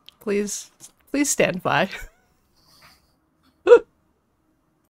messages. Please stand by.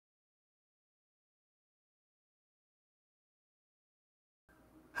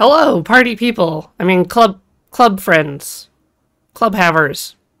 Hello, party people. I mean, club friends, club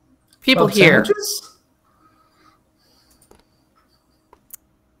havers, people Club here. sandwiches?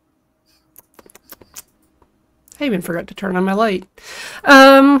 I even forgot to turn on my light.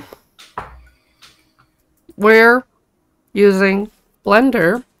 We're using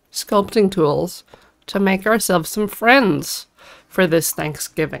Blender sculpting tools to make ourselves some friends for this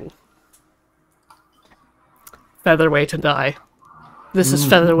Thanksgiving. Featherweight and I. This is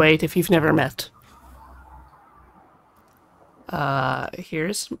Featherweight if you've never met.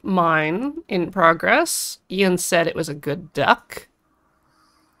 Here's mine in progress. Ian said it was a good duck.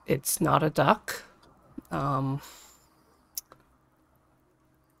 It's not a duck.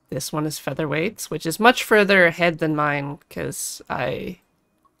 This one is Featherweight's, which is much further ahead than mine because I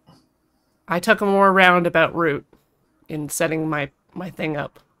took a more roundabout route in setting my thing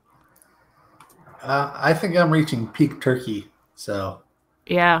up. I think I'm reaching peak turkey. So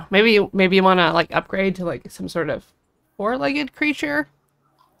Yeah, maybe you want to like upgrade to like some sort of four-legged creature.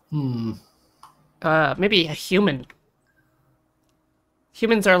 Maybe a human.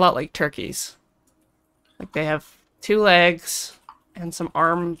 Humans are a lot like turkeys. Like they have 2 legs and some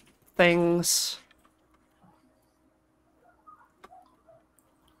arm things.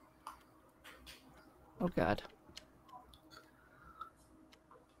 Oh god.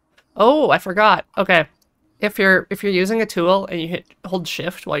 Oh, I forgot. Okay. If you're using a tool and you hold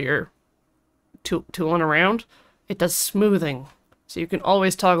shift while you're tooling around, it does smoothing. So you can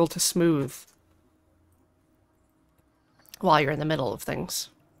always toggle to smooth while you're in the middle of things.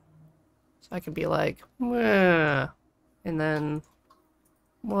 So I can be like, wah, and then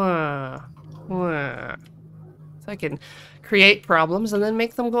wah, wah. So I can create problems and then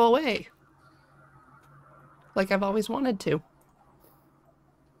make them go away. Like I've always wanted to.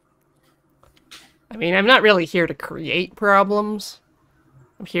 I mean, I'm not really here to create problems.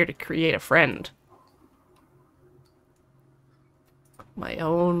 I'm here to create a friend. My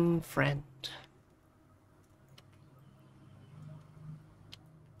own friend.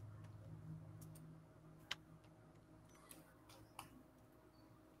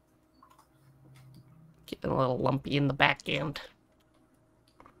 Getting a little lumpy in the back end.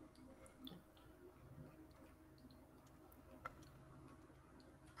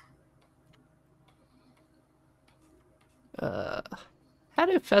 How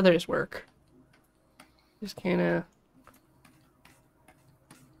do feathers work? Just kind of...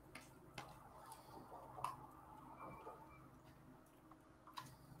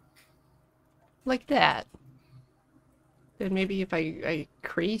 like that. Then maybe if I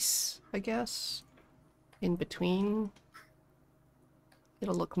crease, I guess, in between,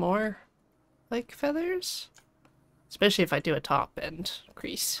 it'll look more like feathers. Especially if I do a top end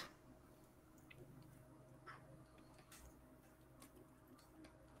crease.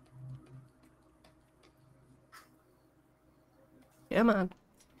 Come on.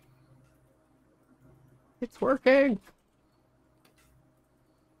 It's working.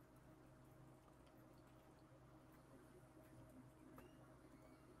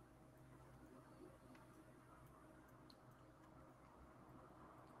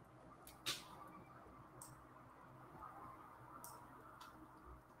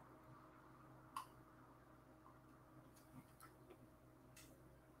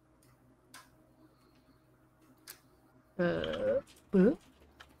 Uh,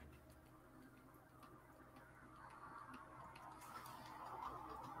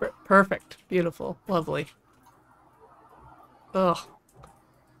 Perfect. Beautiful. Lovely. Ugh.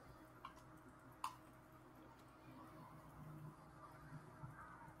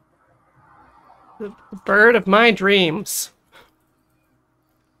 The bird of my dreams.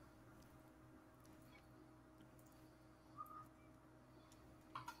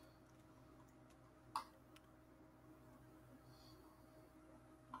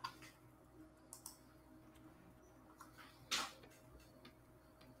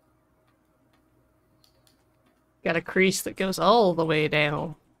 Got a crease that goes all the way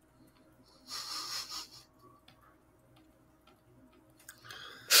down.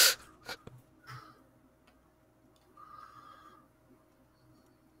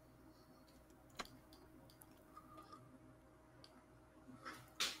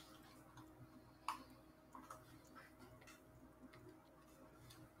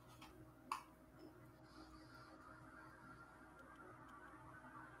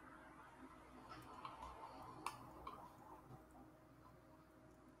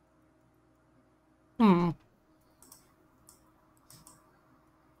 Hmm.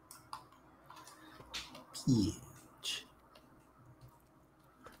 Huge.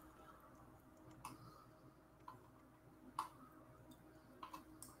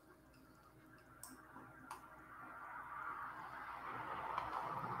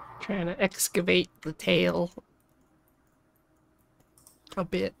 Trying to excavate the tail a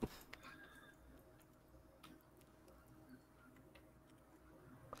bit.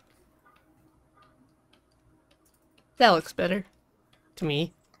 That looks better to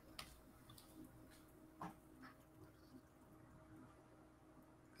me.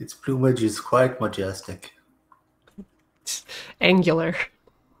 Its plumage is quite majestic. It's angular.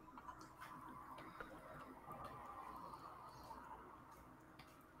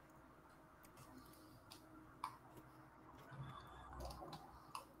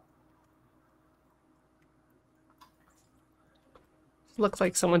 Looks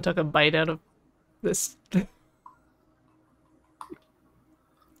like someone took a bite out of this.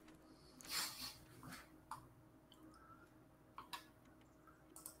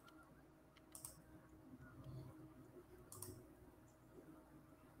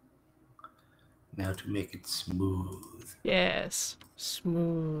 Now to make it smooth. Yes,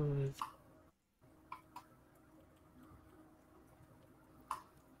 smooth.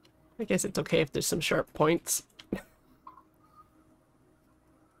 I guess it's okay if there's some sharp points.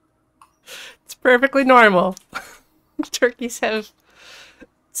 It's perfectly normal. Turkeys have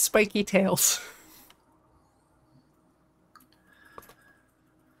spiky tails.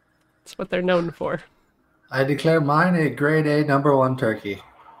 That's what they're known for. I declare mine a grade A #1 turkey.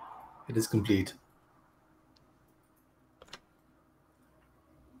 It is complete.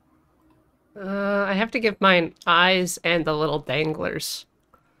 I have to give mine eyes and the little danglers.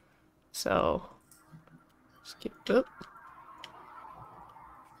 So, skip up.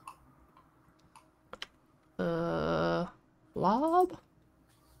 Blob?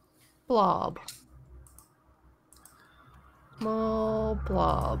 Blob. Small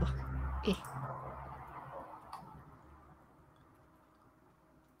blob. Eh.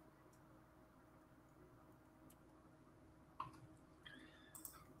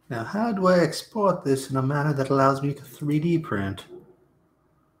 Now, how do I export this in a manner that allows me to 3D print?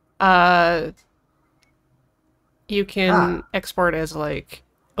 You can export as like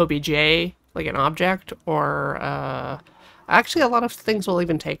OBJ, like an object, or actually a lot of things will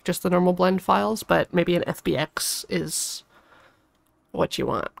even take just the normal blend files, but maybe an FBX is what you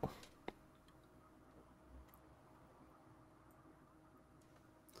want.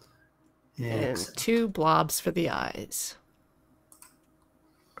 And Excellent. 2 blobs for the eyes.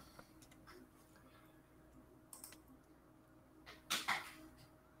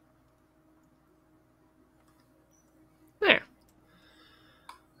 There.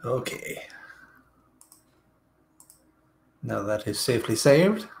 Okay. Now that is safely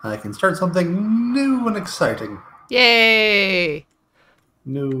saved, I can start something new and exciting. Yay!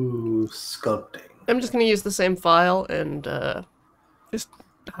 New sculpting. I'm just going to use the same file and just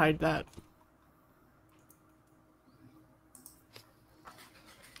hide that.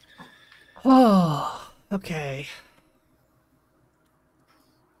 Oh, okay.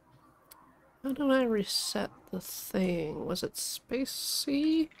 How do I reset the thing? Was it space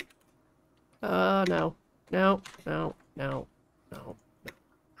C? No. No, no, no, no.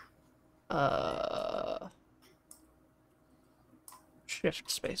 Shift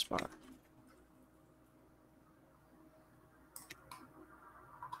spacebar.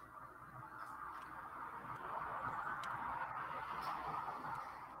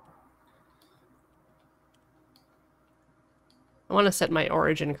 I want to set my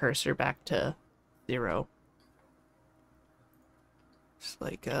origin cursor back to 0. It's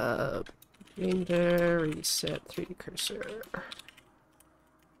like reset 3D cursor.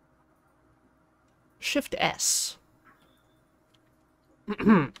 Shift S.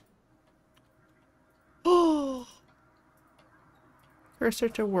 Oh, cursor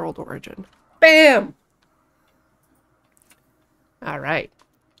to world origin. Bam! All right.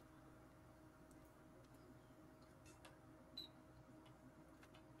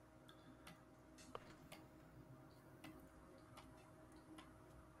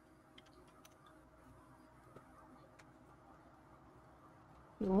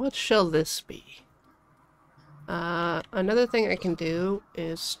 What shall this be? Another thing I can do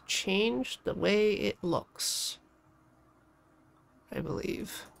is change the way it looks. I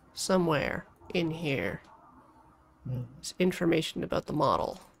believe. Somewhere in here. There's information about the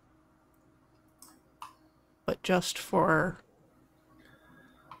model. But just for...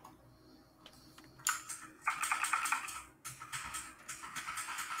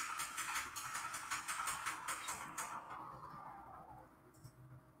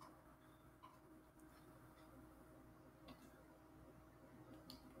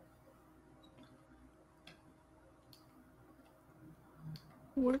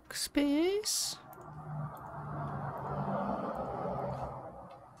 workspace?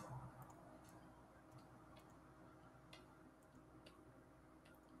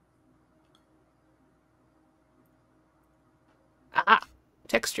 Ah!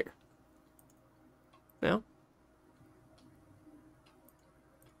 Texture. No?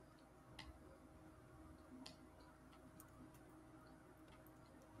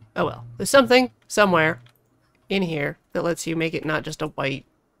 Oh well. There's something somewhere in here that lets you make it not just a white,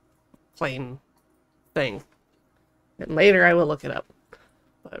 plain thing. And later I will look it up.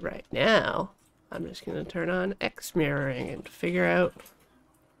 But right now, I'm just going to turn on X mirroring and figure out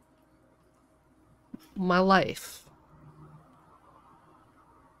my life.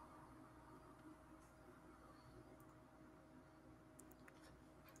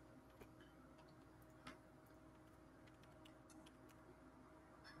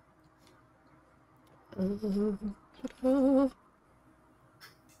 I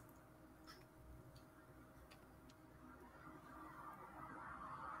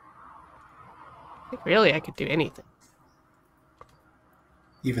think really I could do anything.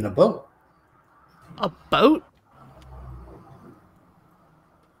 Even a boat. A boat?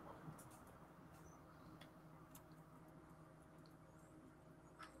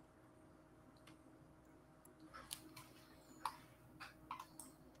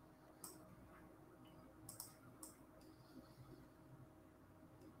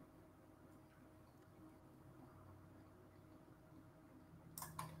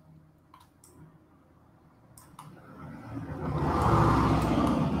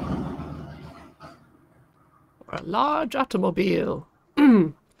 Or a large automobile?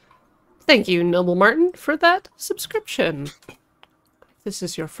 Thank you, Noble Martin, for that subscription. If this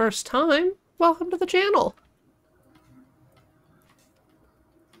is your first time, welcome to the channel.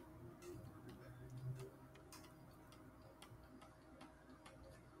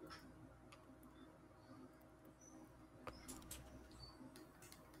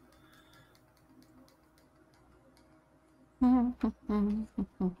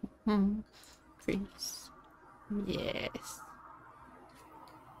 Please. Yes.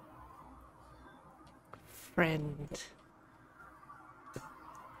 Friend.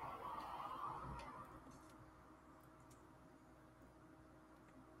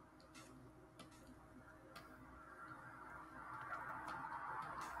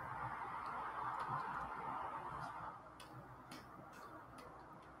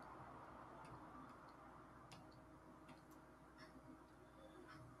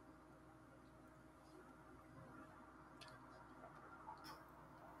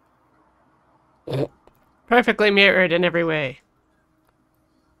 Perfectly mirrored in every way.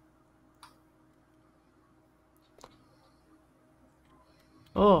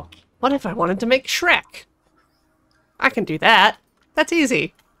 Oh, what if I wanted to make Shrek? I can do that. That's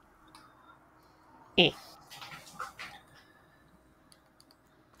easy. Eh.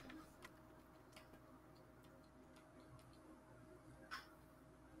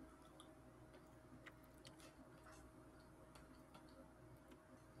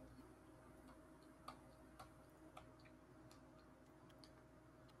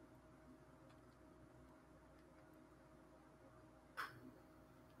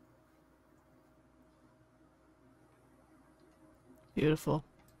 Beautiful.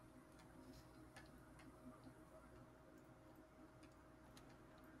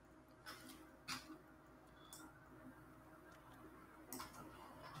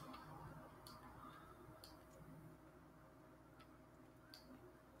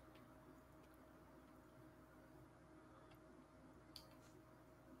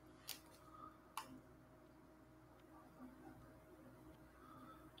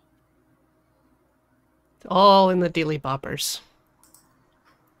 It's all in the dealy boppers.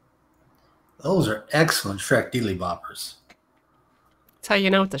 Those are excellent Shrek dealy boppers. That's how you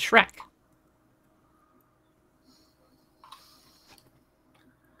know it's a Shrek.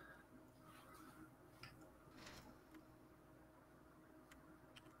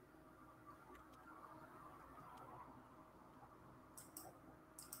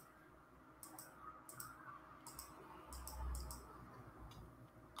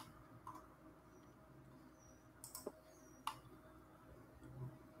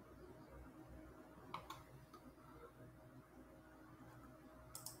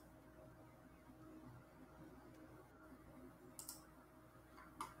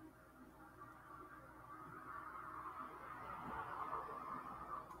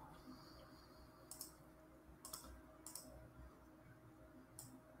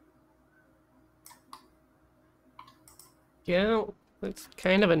 Yeah, it's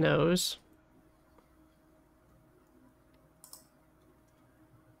kind of a nose.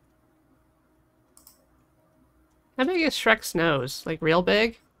 How big is Shrek's nose? Like real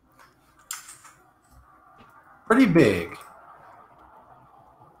big? Pretty big.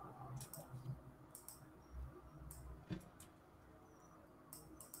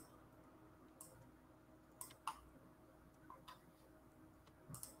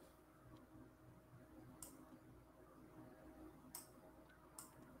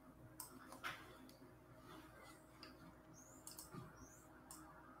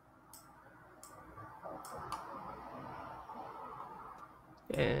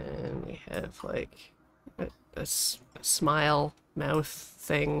 And we have like a smile mouth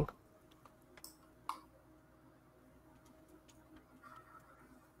thing.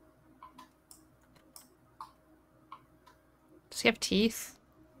 Does he have teeth?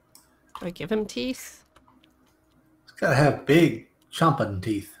 Do I give him teeth? It's gotta have big chomping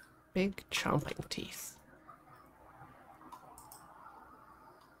teeth. Big chomping teeth.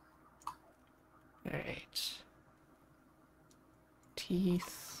 Alright.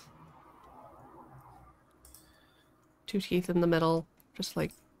 Teeth. 2 teeth in the middle. Just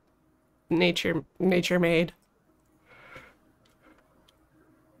like nature made.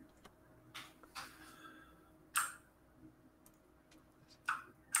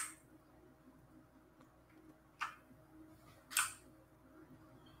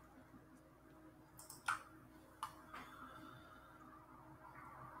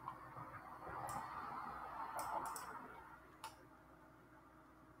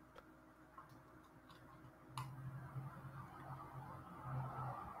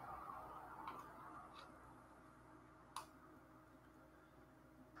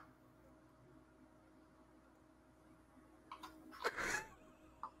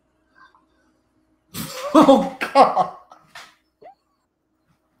 Oh God!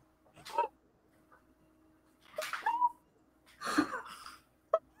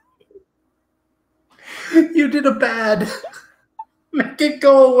 You did a bad. Make it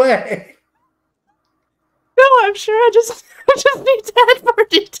go away. No, I'm sure I just I just need to add more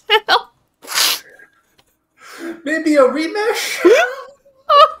detail. Maybe a remesh?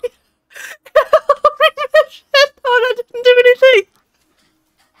 Oh, shit. Oh, that didn't do anything.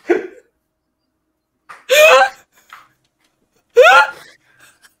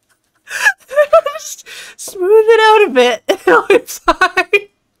 Just smooth it out a bit. It'll be fine.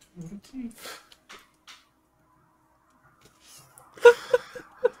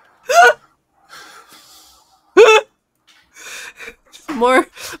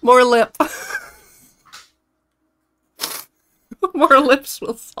 More lip. More lips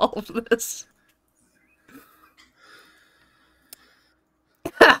will solve this.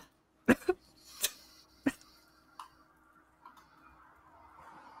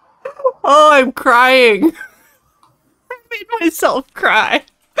 Oh, I'm crying. I made myself cry.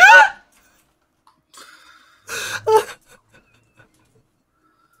 Oh,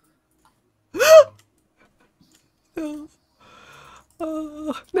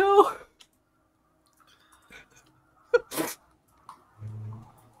 oh, no.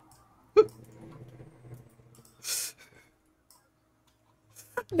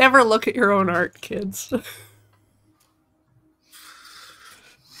 Never look at your own art, kids.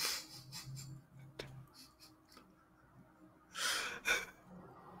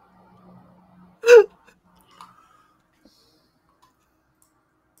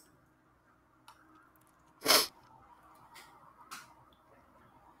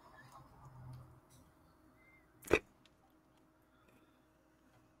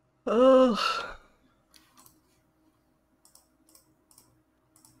 Oh.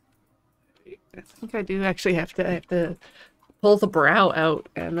 I think I do actually I have to pull the brow out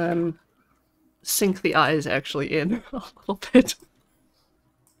and then sink the eyes actually in a little bit.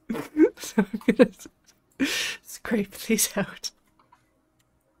 So I'm gonna scrape these out.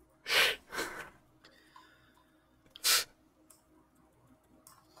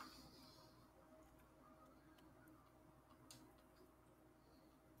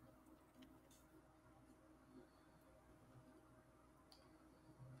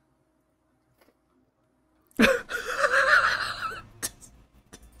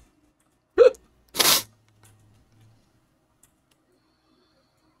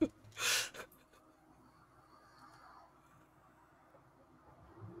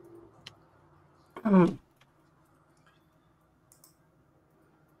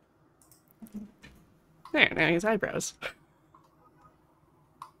 There, now his eyebrows.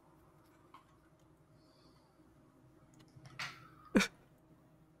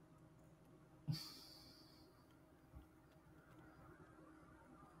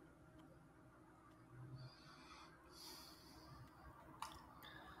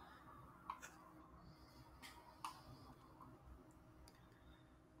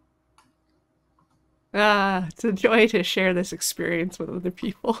 Ah, it's a joy to share this experience with other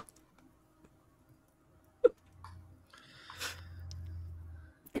people.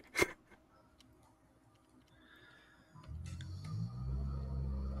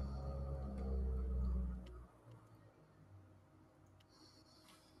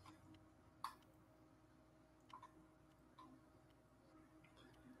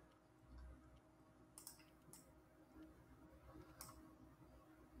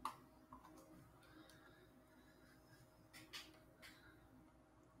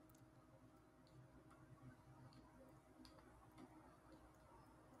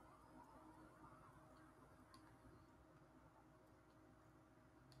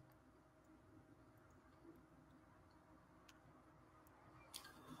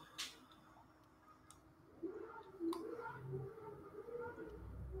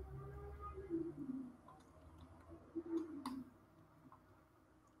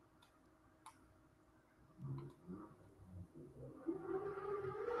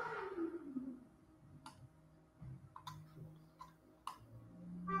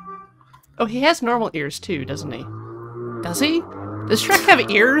 Oh, he has normal ears too, doesn't he? Does he? Does Shrek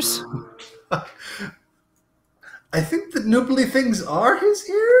have ears? I think the noobly things are his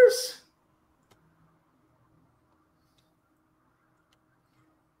ears?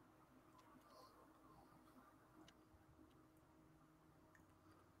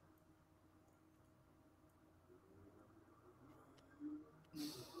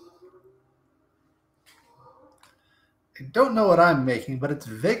 I don't know what I'm making, but it's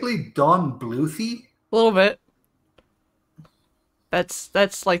vaguely Dawn Bluthy. A little bit.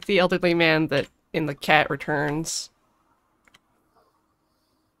 That's like the elderly man that in The Cat Returns.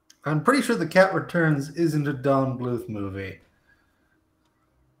 I'm pretty sure The Cat Returns isn't a Dawn Bluth movie.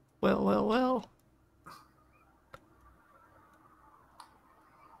 Well, well, well.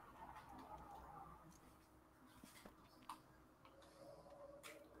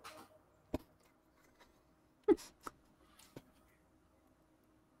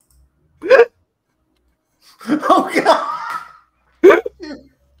 Oh god!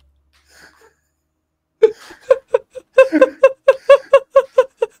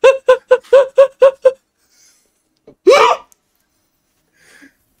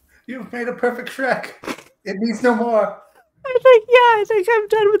 You've made a perfect Shrek. It needs no more. I think I'm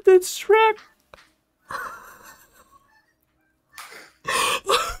done with this Shrek.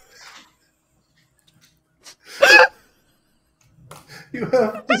 You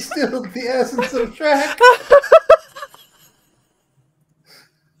have distilled the essence of Shrek.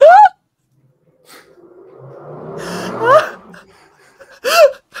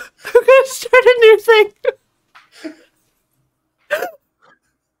 I'm gonna start a new thing.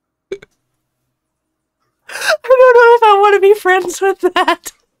 I don't know if I want to be friends with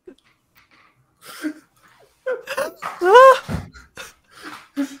that.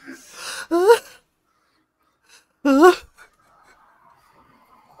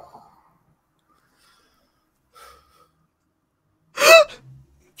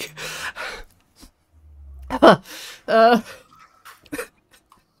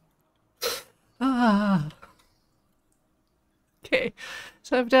 Okay,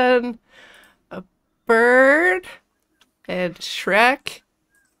 so I've done a bird and Shrek.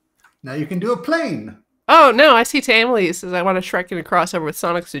 Now you can do a plane. Oh no, I see Tamley says I want a Shrek in a crossover with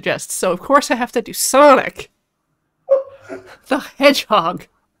Sonic Suggests, so of course I have to do Sonic the Hedgehog.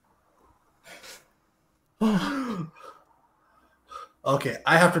 Okay,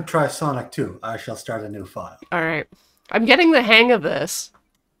 I have to try Sonic too. I shall start a new file. All right, I'm getting the hang of this.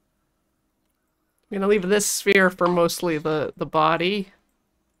 I'm gonna leave this sphere for mostly the body.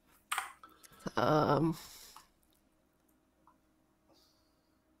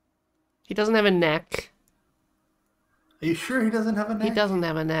 He doesn't have a neck. Are you sure he doesn't have a neck? He doesn't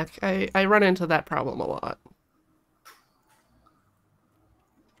have a neck. I run into that problem a lot.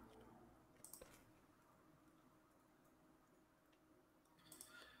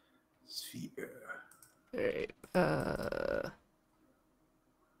 Sphere. All right.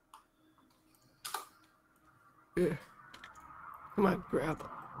 Yeah. Come on, grab.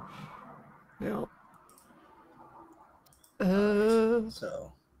 No.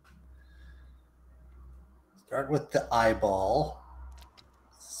 So, start with the eyeball.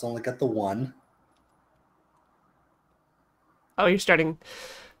 It's only got the one. Oh, you're starting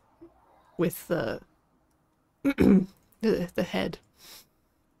with the the head.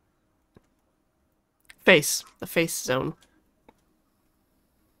 Face. The face zone.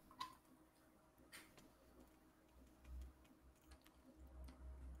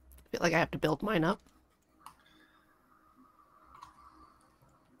 I feel like I have to build mine up.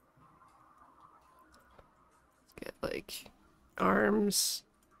 arms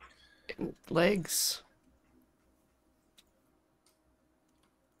and legs.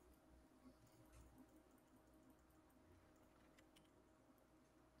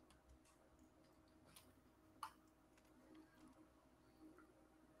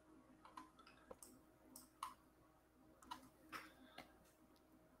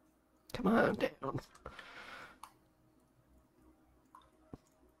 Come on down.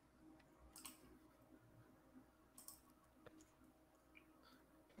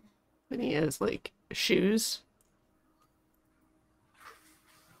 And he has like shoes.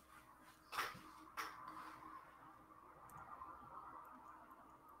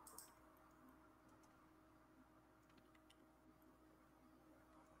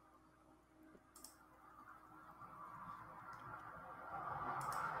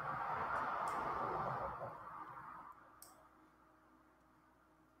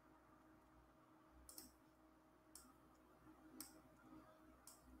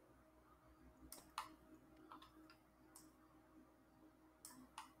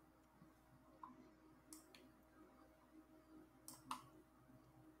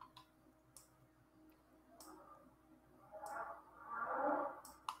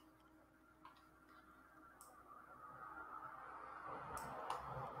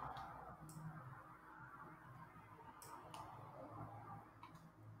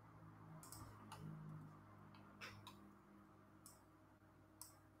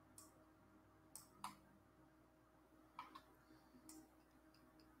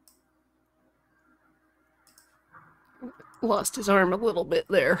 Lost his arm a little bit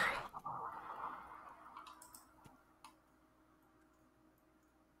there.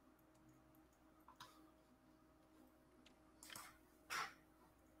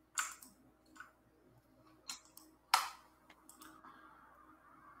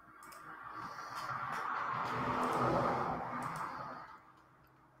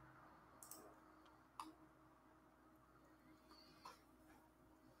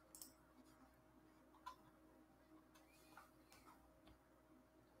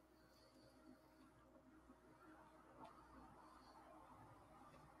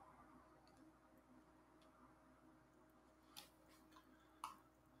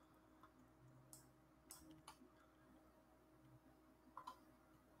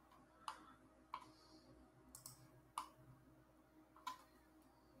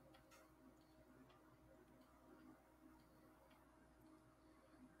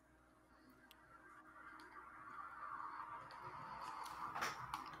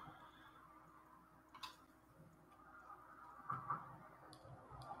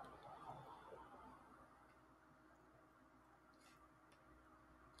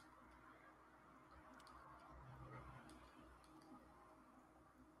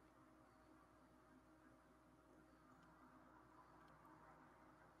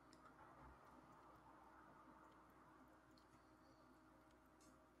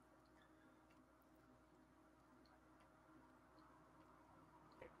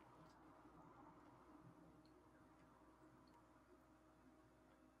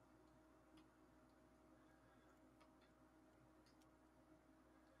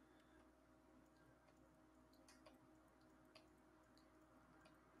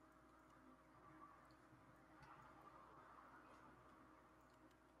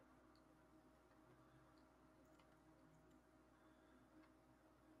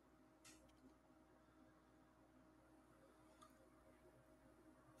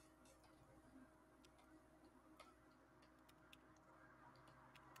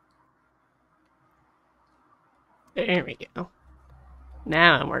 There we go.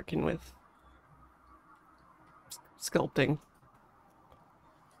 Now I'm working with sculpting.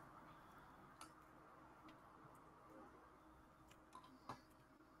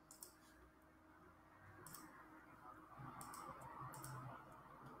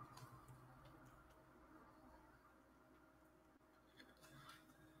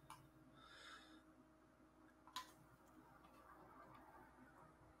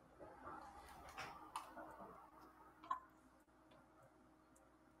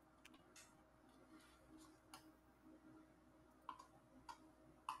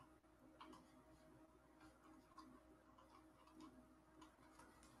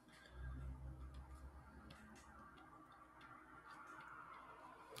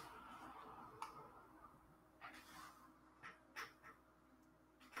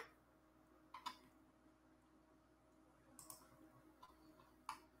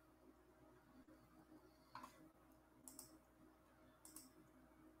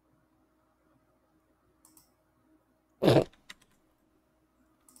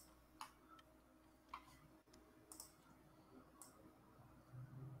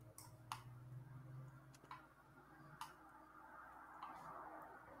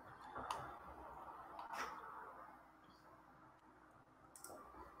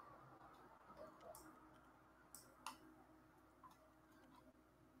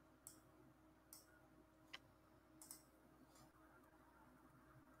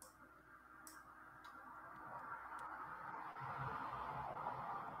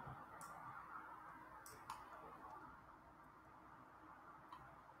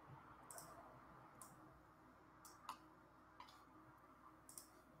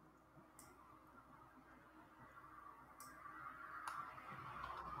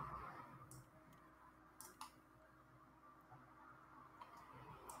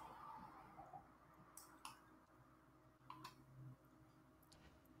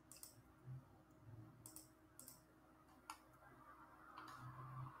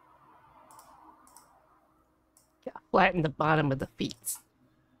 Flatten the bottom of the feet.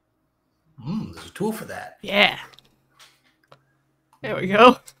 There's a tool for that. Yeah. There we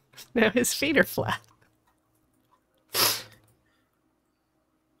go. Now his feet are flat.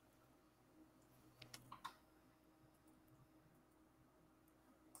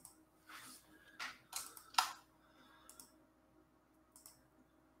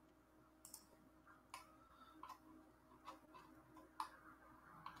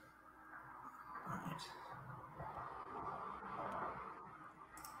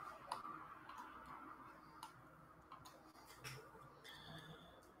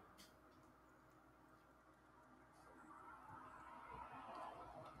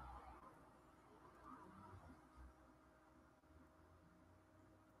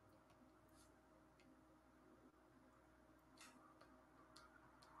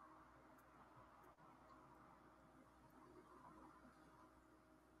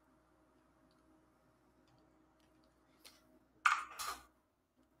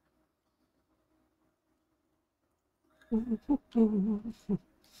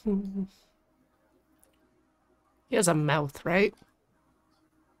 He has a mouth, right?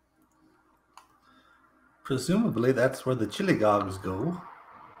 Presumably, that's where the chili dogs go.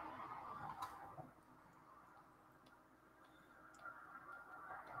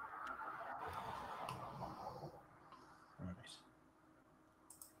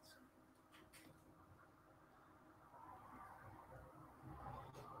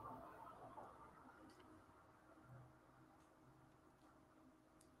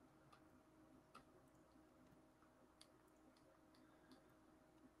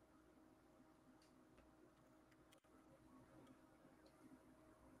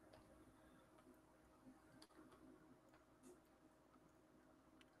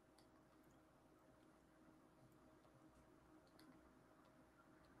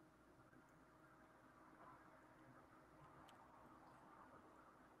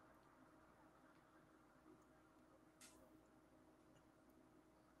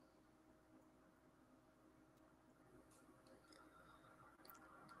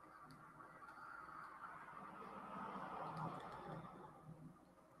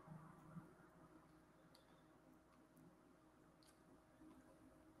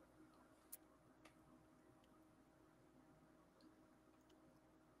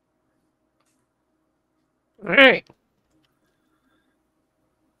 All right.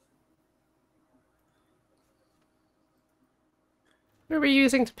 What are we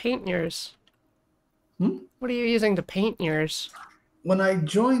using to paint yours? What are you using to paint yours? When I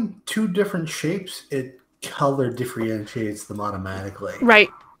join two different shapes, it color differentiates them automatically. Right.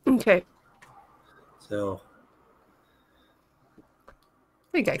 Okay. So, I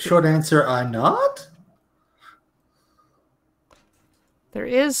think I can. short answer, I'm not. There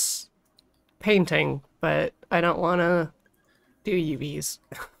is painting, but I don't want to do UVs.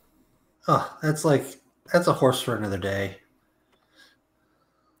 Oh, that's a horse for another day.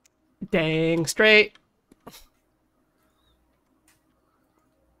 Dang straight.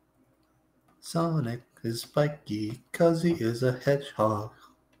 Sonic is spiky because he is a hedgehog.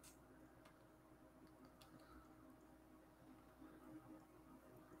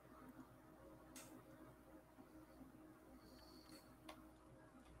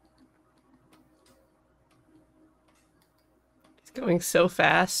 It's going so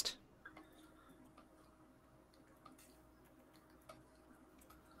fast.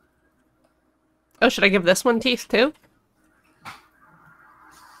 Oh, should I give this one teeth too?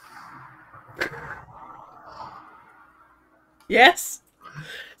 Yes.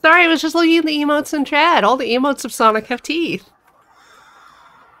 Sorry, I was just looking at the emotes in chat. All the emotes of Sonic have teeth.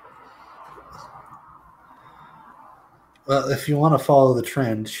 Well, if you want to follow the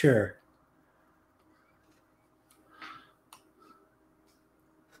trend, sure.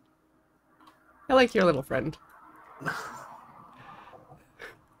 I like your little friend.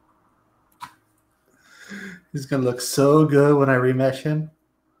 He's gonna look so good when I remesh him.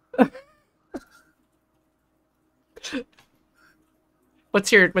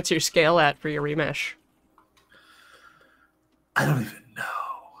 What's your scale at for your remesh? I don't even know.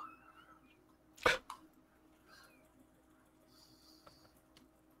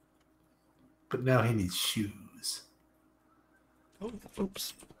 But now he needs shoes. Oh,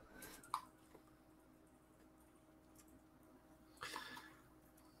 oops.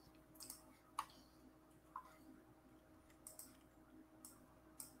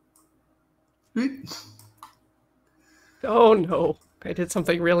 Oh no. I did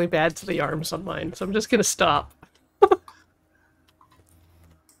something really bad to the arms on mine, so I'm just gonna stop.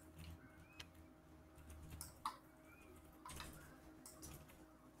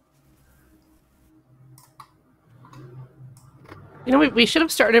 You know, we should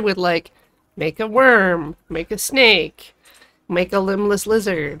have started with, like, make a worm, make a snake, make a limbless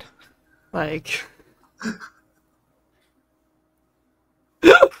lizard. Like,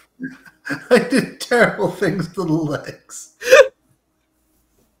 I did terrible things to the legs.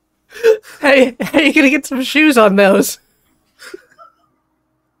 hey, how are you gonna get some shoes on those?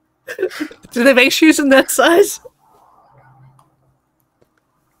 Do they make shoes in that size?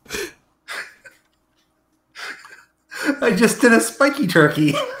 I just did a spiky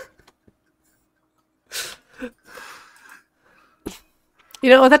turkey. You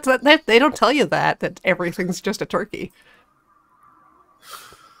know, that they don't tell you that everything's just a turkey.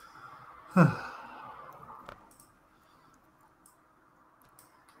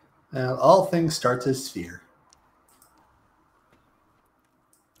 Now, all things starts as sphere.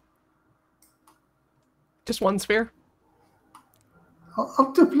 Just one sphere.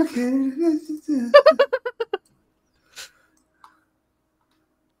 I'll duplicate it.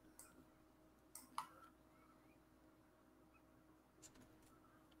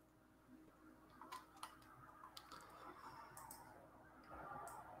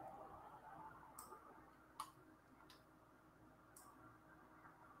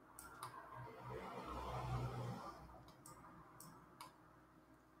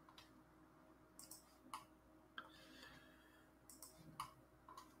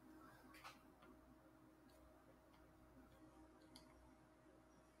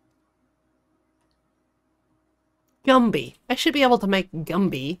 Gumby. I should be able to make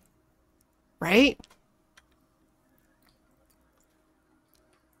Gumby, right?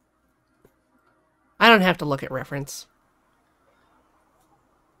 I don't have to look at reference.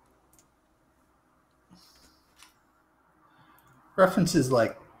 Reference is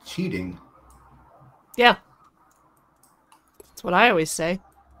like cheating. Yeah. That's what I always say.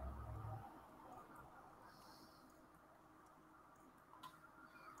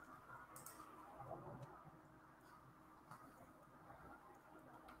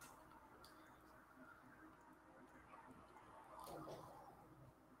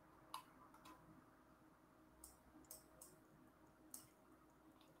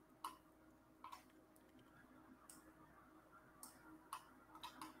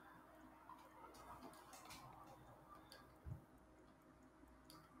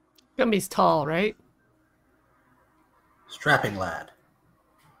 Gumby's tall, right? Strapping lad.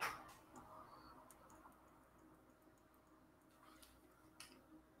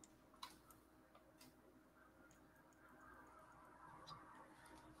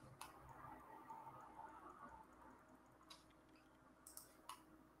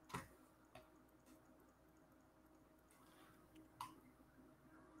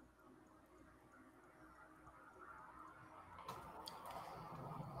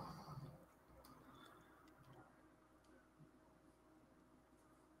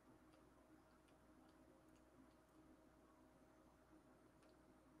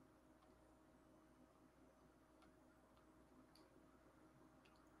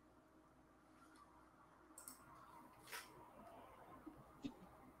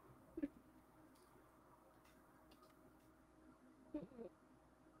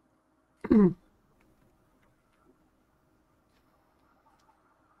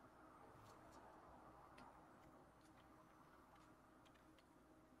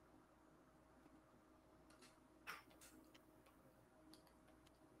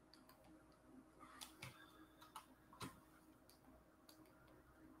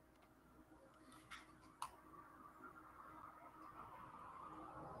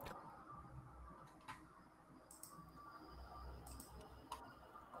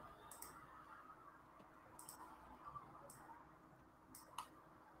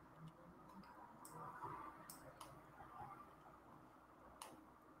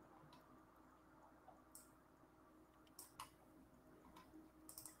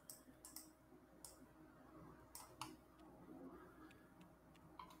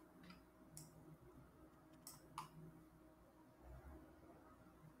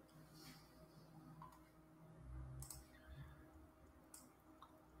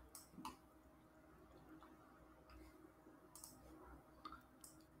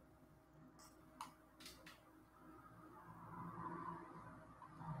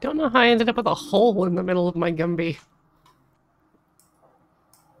 Don't know how I ended up with a hole in the middle of my Gumby.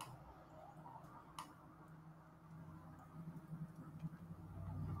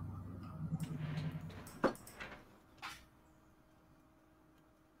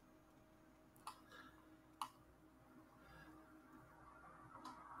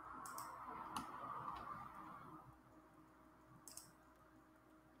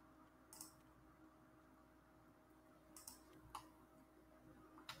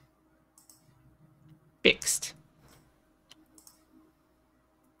 Fixed.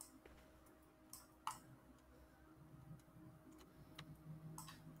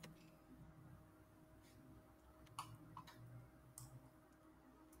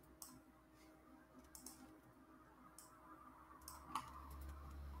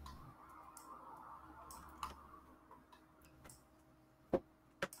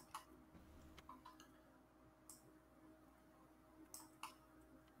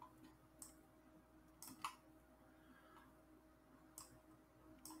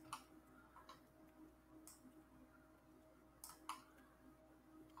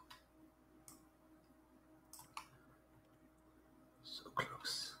 So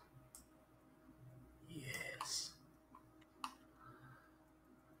close. Yes.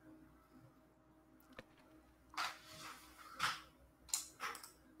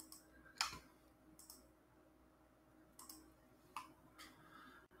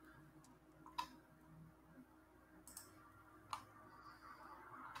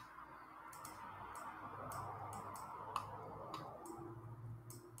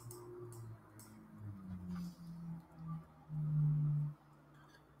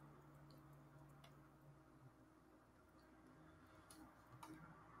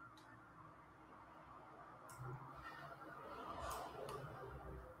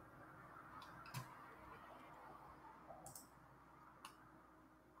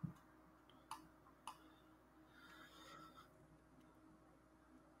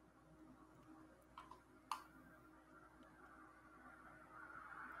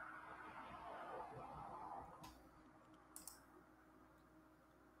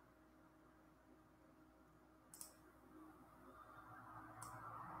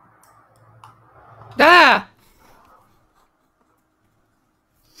 Ah!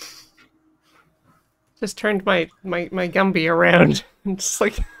 Just turned my Gumby around. I'm just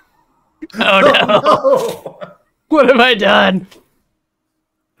like, oh no! Oh no! What have I done?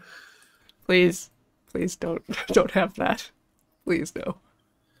 Please, please don't have that. Please no.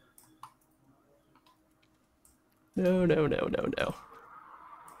 No, no, no, no, no.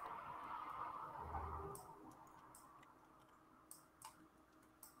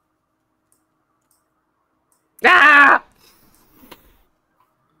 Ah!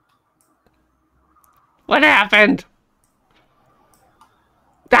 What happened?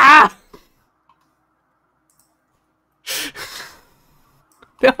 Ah!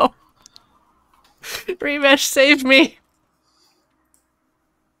 No. Remesh, save me.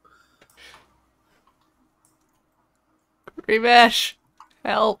 Remesh.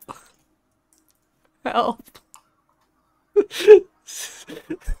 Help. Help.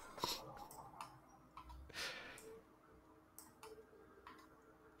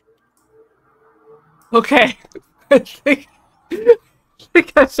 Okay. I think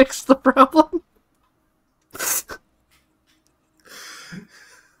I fixed the problem.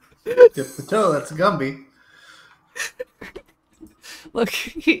 Tip the toe, that's Gumby. Look,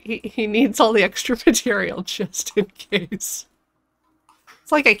 he needs all the extra material just in case.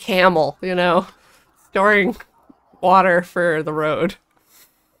 It's like a camel, you know, storing water for the road.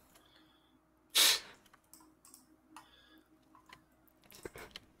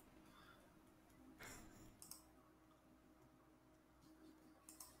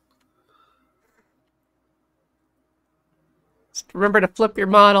 Just remember to flip your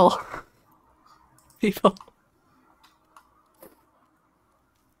model, people.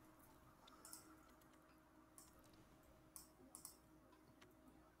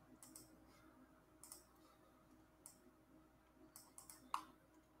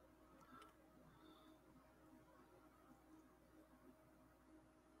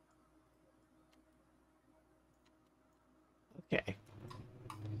 Okay.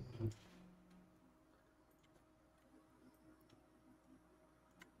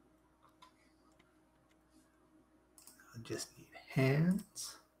 I just need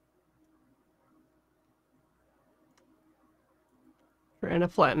hands. Trying to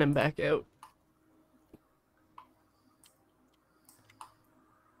flatten him back out.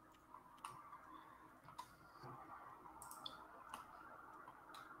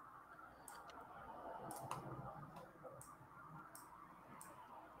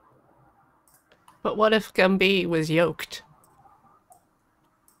 But what if Gumby was yoked?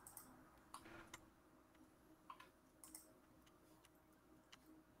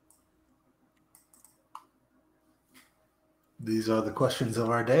 These are the questions of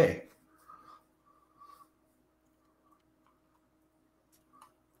our day.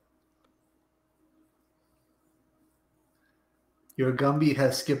 Your Gumby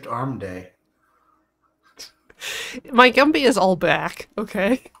has skipped arm day. My Gumby is all back,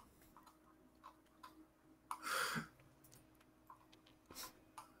 okay?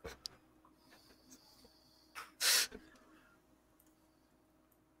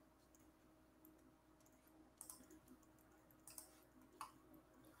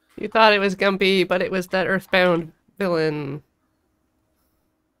 You thought it was Gumby, but it was that Earthbound villain.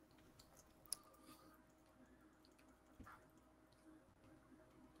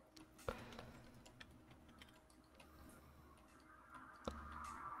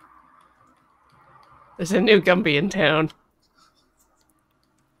 There's a new Gumby in town.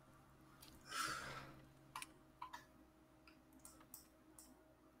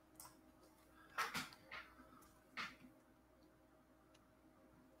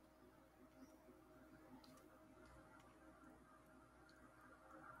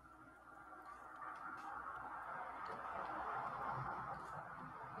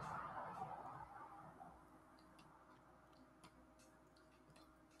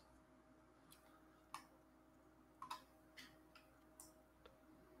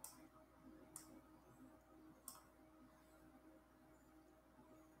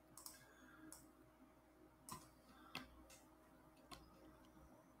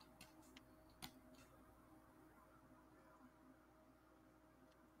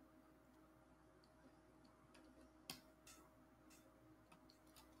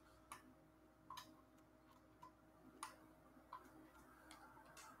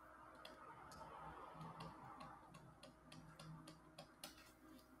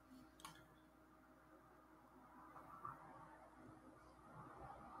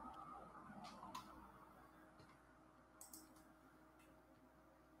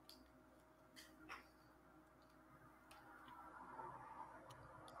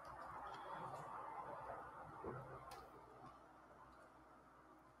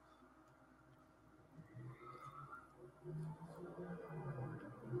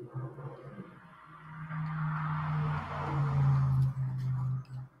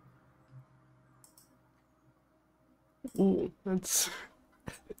 Ooh, that's...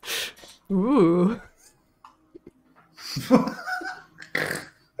 Ooh.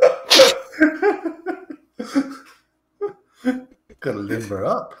 Gotta limber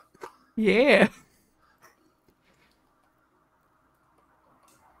up. Yeah.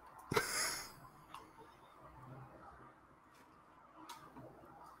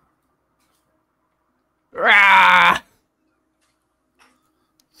 Rah!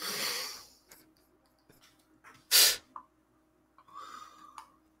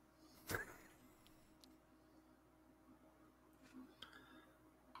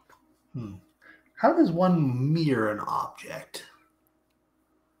 How does one mirror an object?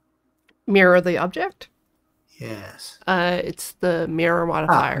 Mirror the object? Yes. It's the mirror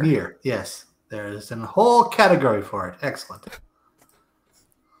modifier. Mirror. Yes. There's a whole category for it. Excellent.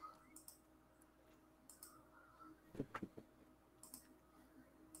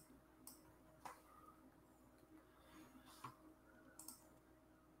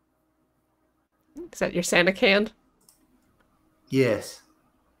 Is that your Santa can? Yes.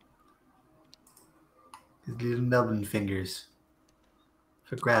 His little nubbin fingers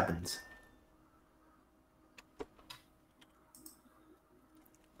for grabbins.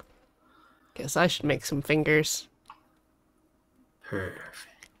 Guess I should make some fingers. Perfect.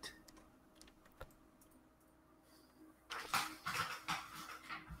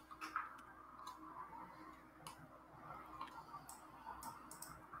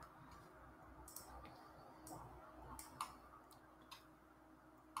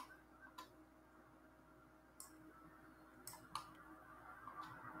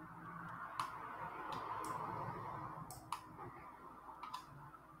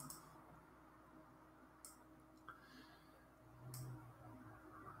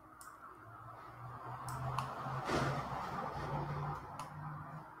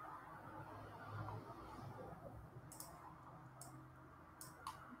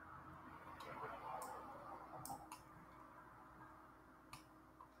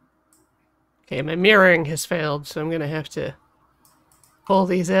 Okay, my mirroring has failed, so I'm gonna have to pull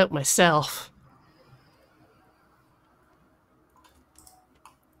these out myself.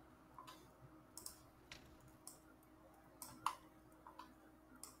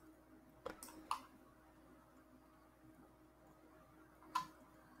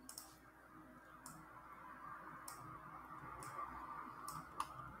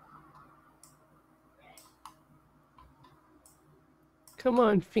 Come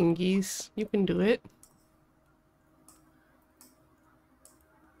on, fingies. You can do it.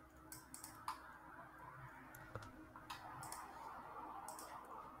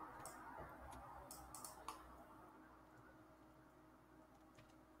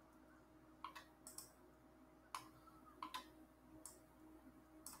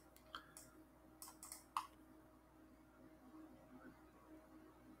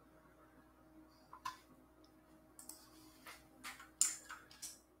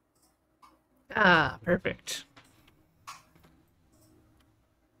 Ah, perfect.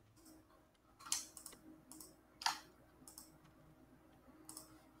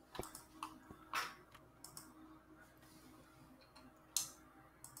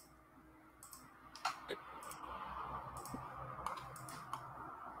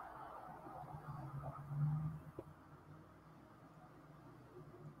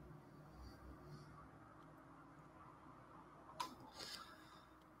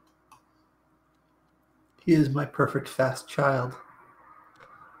 He is my perfect fast child.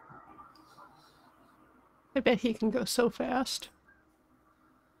 I bet he can go so fast.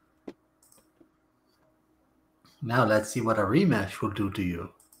 Now let's see what a rematch will do to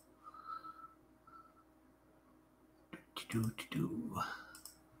you. Do.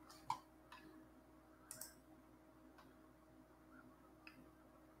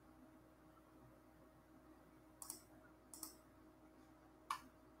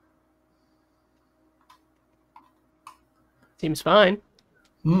 Seems fine.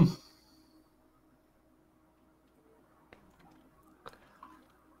 Hmm.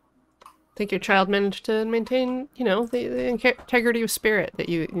 Think your child managed to maintain, you know, the integrity of spirit that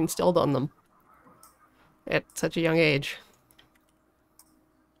you instilled on them at such a young age.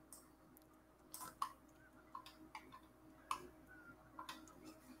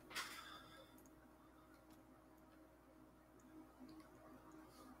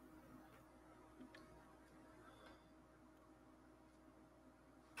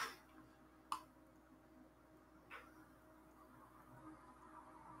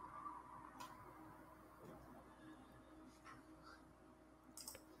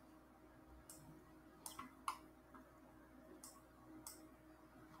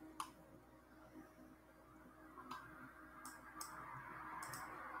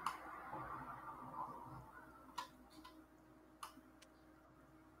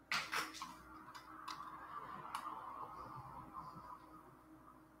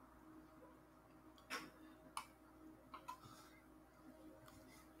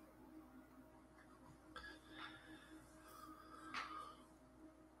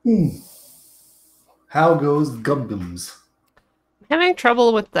 How goes Gum-Gums? Having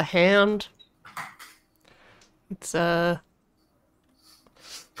trouble with the hand. It's It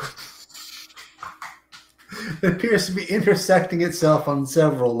appears to be intersecting itself on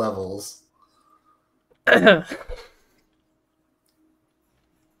several levels. it's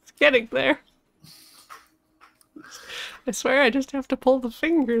getting there. I swear I just have to pull the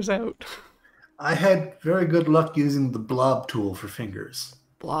fingers out. I had very good luck using the blob tool for fingers.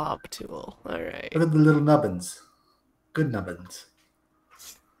 Blob tool. Alright. Look at the little nubbins. Good nubbins.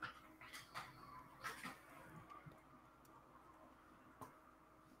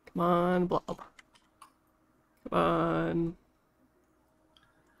 Come on, blob. Come on.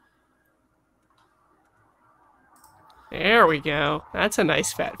 There we go. That's a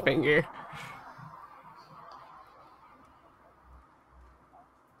nice fat finger.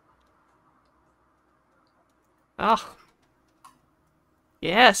 Ah.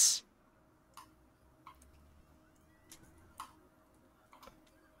 Yes.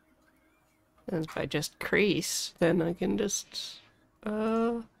 And if I just crease, then I can just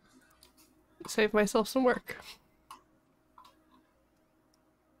save myself some work.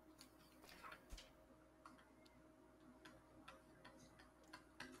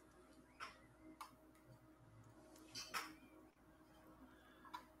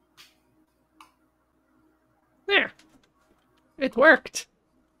 There. It worked.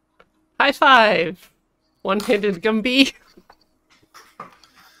 High five. One-handed Gumby.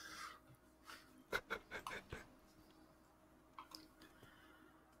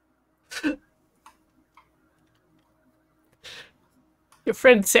 Your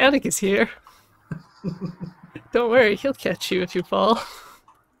friend Sonic is here. Don't worry, he'll catch you if you fall.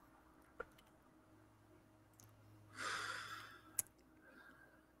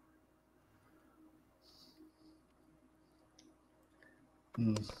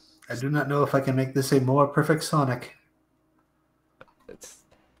 I do not know if I can make this a more perfect Sonic.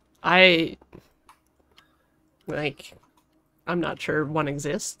 I like I'm not sure one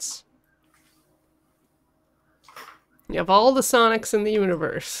exists. You have all the Sonics in the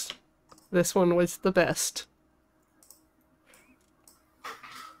universe. This one was the best.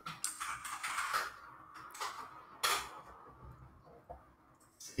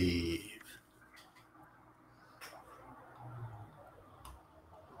 Save.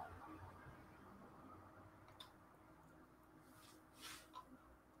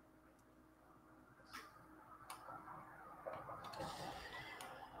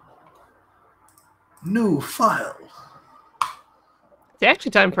 New file. It's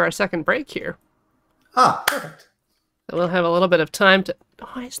actually time for our second break here. Ah, perfect. So we'll have a little bit of time to...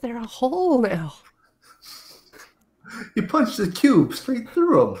 Why is there a hole now? You punched the cube straight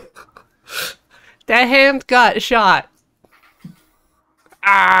through him. That hand got shot.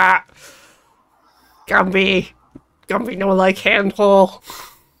 Ah! Gumby. Gumby no like hand hole.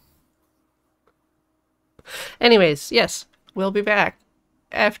 Anyways, yes, we'll be back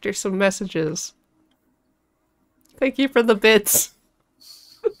after some messages. Thank you for the bits.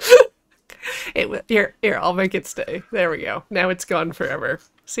 Here, I'll make it stay. There we go. Now it's gone forever.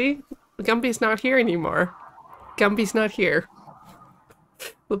 See? Gumby's not here anymore. Gumby's not here.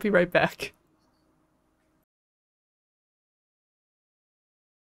 We'll be right back.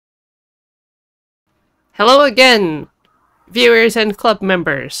 Hello again, viewers and club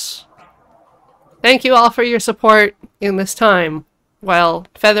members. Thank you all for your support in this time, while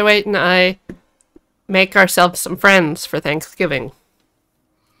Featherweight and I make ourselves some friends for Thanksgiving.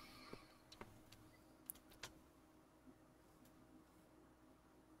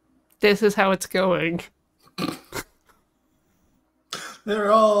 This is how it's going.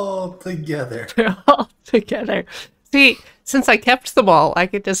 They're all together. They're all together. See, since I kept them all, I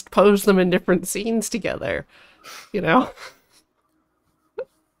could just pose them in different scenes together. You know?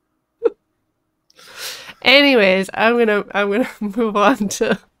 Anyways, I'm gonna move on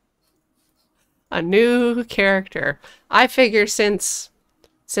to a new character. I figure since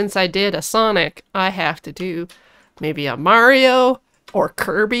I did a Sonic, I have to do maybe a Mario, or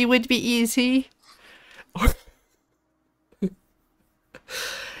Kirby would be easy.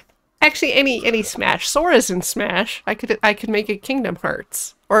 Actually, any Smash. Sora's in Smash. I could make a Kingdom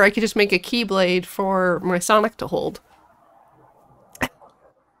Hearts, or I could just make a Keyblade for my Sonic to hold.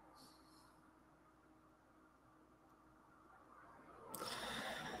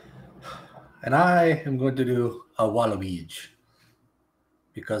 And I am going to do a Waluigi.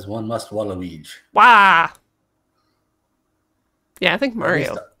 Because one must Waluigi. Wah! Yeah, I think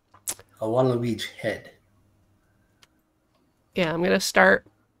Mario. A Waluigi head. Yeah, I'm gonna start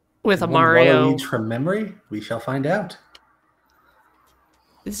with a One Mario. Waluigi from memory? We shall find out.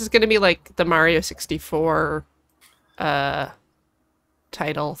 This is gonna be like the Mario 64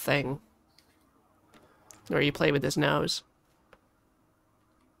 title thing. Where you play with his nose.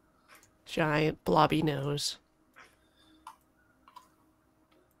 Giant blobby nose.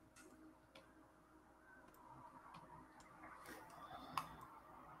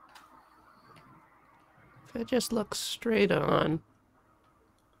 If it just looks straight on.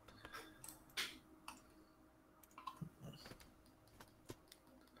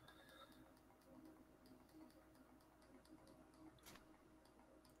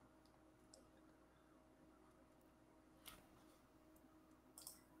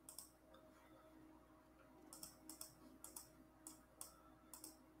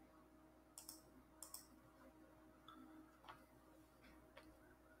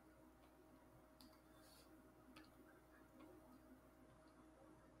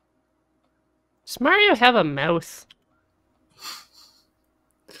 Does Mario have a mouth?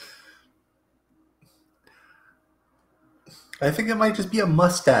 I think it might just be a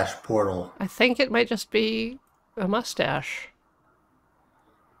mustache portal. I think it might just be a mustache.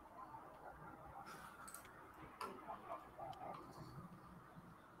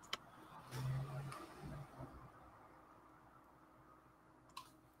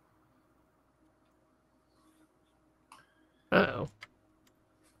 Uh-oh.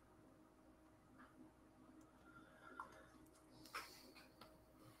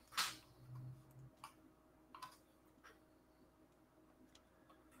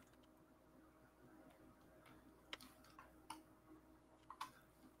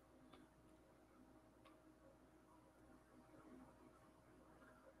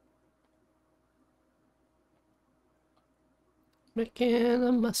 Making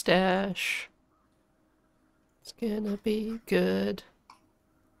a mustache. It's gonna be good.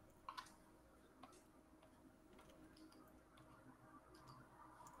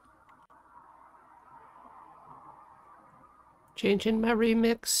 Changing my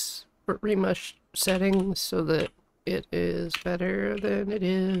remush settings so that it is better than it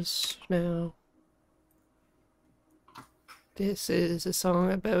is now. This is a song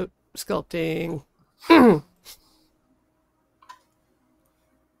about sculpting.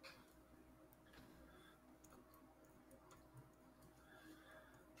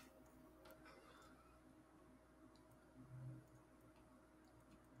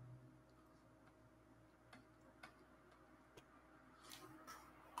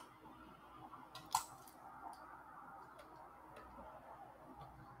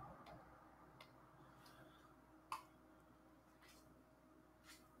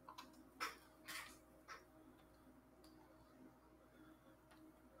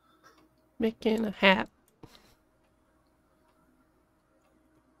 Making a hat.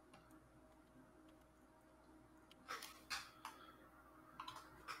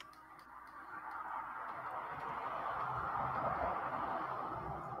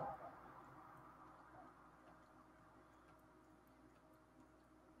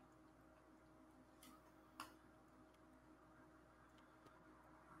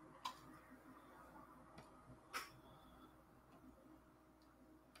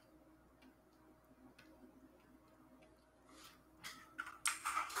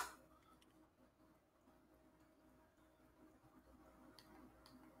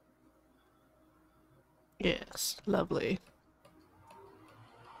 Yes, lovely.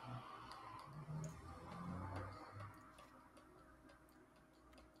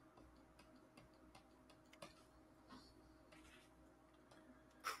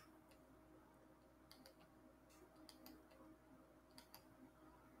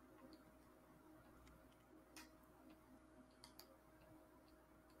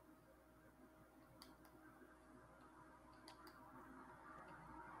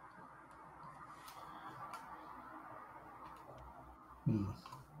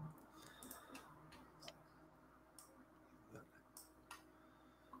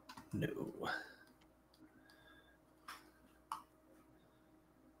 No.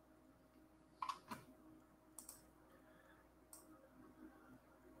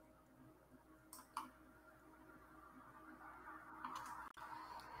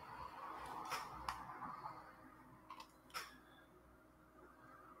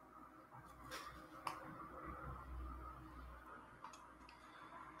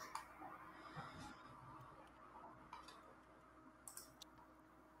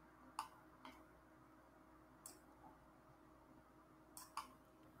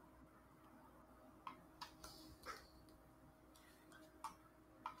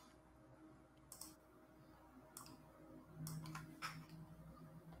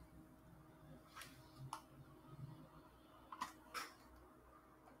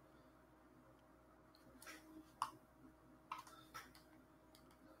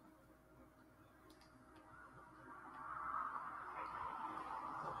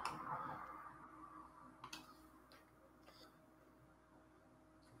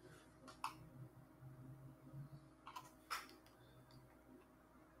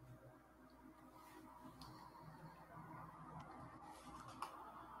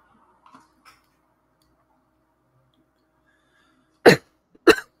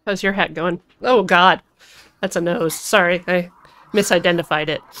 How's your hat going? Oh God, that's a nose. Sorry, I misidentified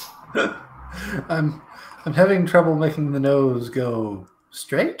it. I'm having trouble making the nose go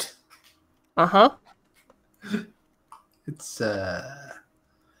straight. Uh-huh. It's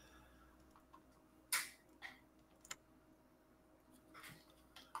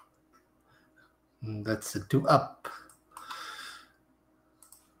that's a two up.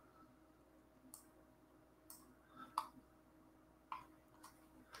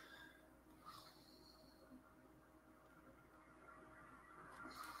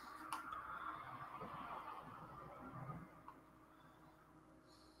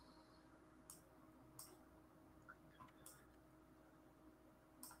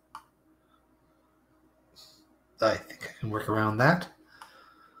 I think I can work around that.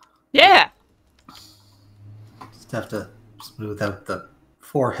 Yeah. Just have to smooth out the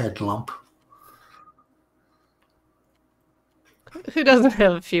forehead lump. Who doesn't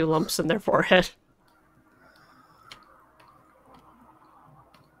have a few lumps in their forehead?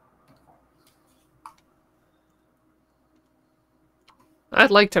 I'd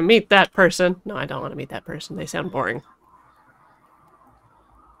like to meet that person. No, I don't want to meet that person. They sound boring.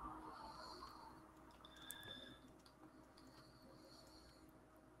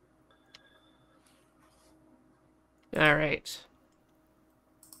 All right.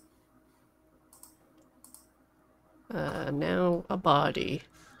 Now a body.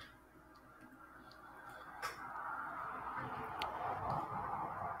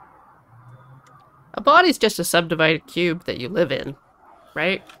 A body's just a subdivided cube that you live in,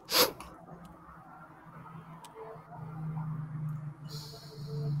 right?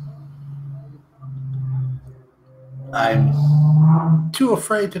 I'm too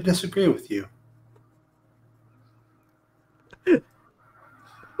afraid to disagree with you.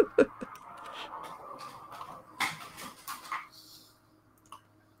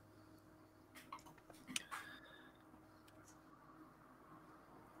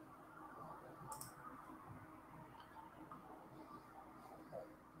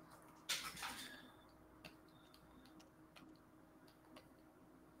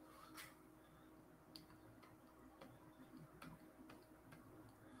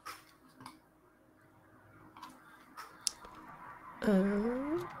 All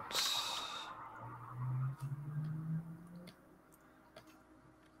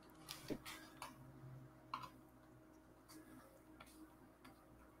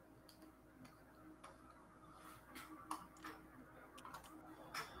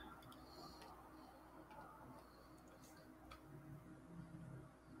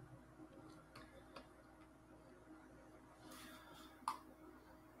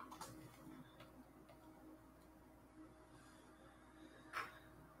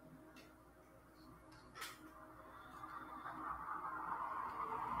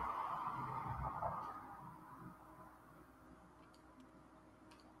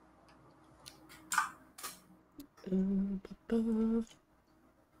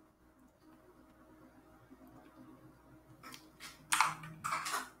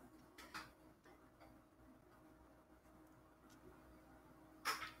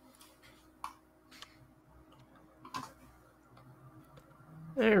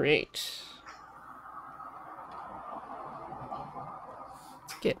right.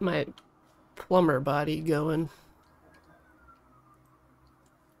 Let's get my plumber body going.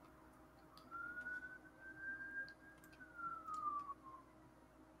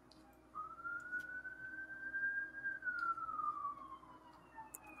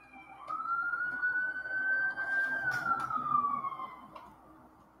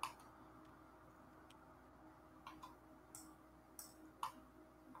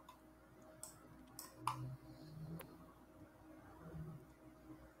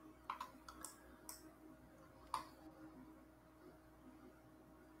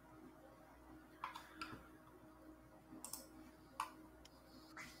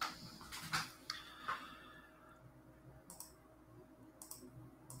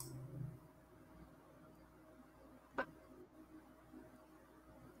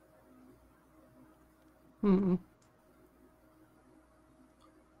 Hmm.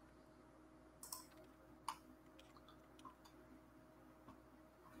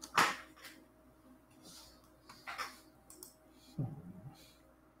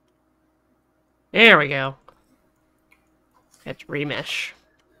 There we go. Let's remesh.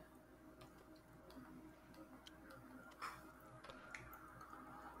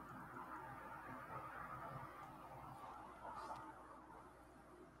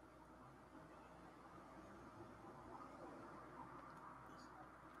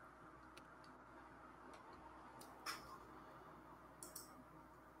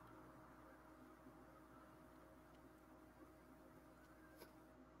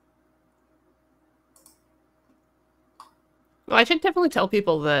 Well, I should definitely tell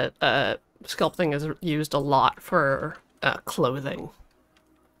people that sculpting is used a lot for clothing.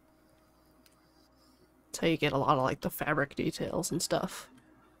 That's how you get a lot of like the fabric details and stuff.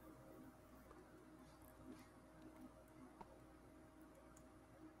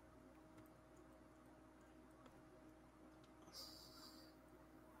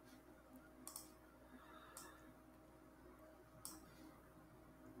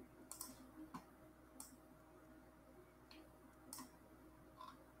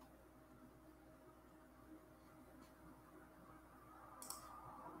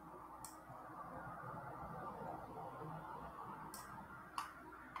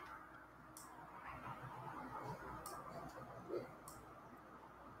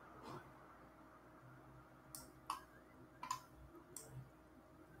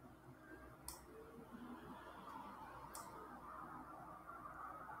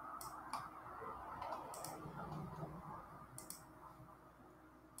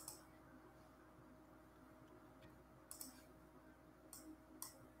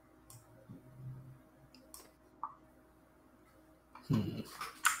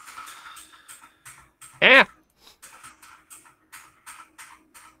 Yeah.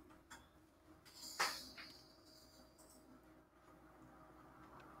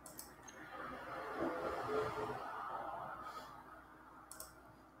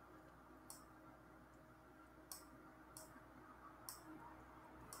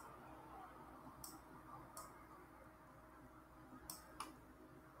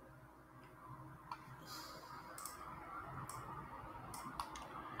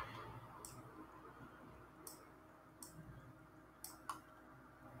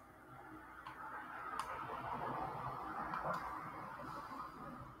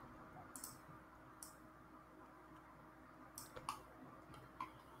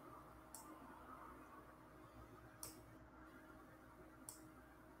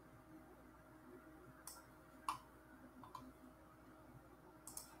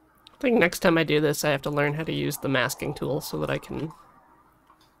 I think next time I do this, I have to learn how to use the masking tool so that I can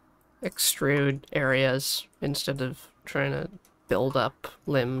extrude areas instead of trying to build up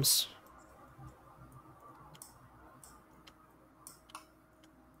limbs.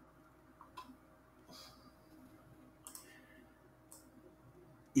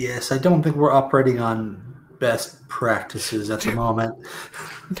 Yes, I don't think we're operating on best practices at the moment.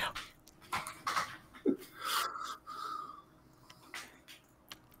 No.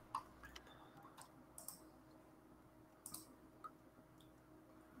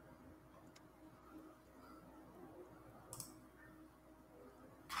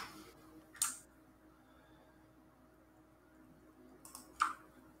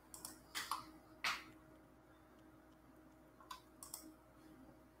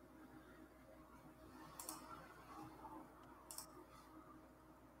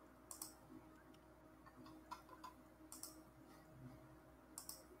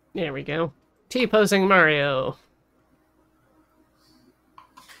 There we go. T-posing Mario.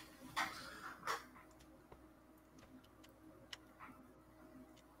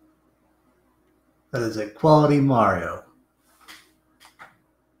 That is a quality Mario.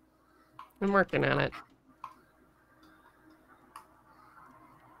 I'm working on it.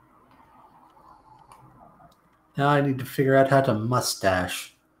 Now I need to figure out how to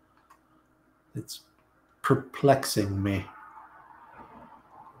mustache. It's perplexing me.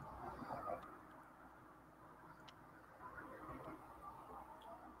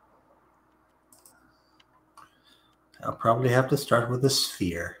 I'll probably have to start with a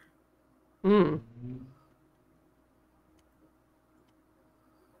sphere. Hmm.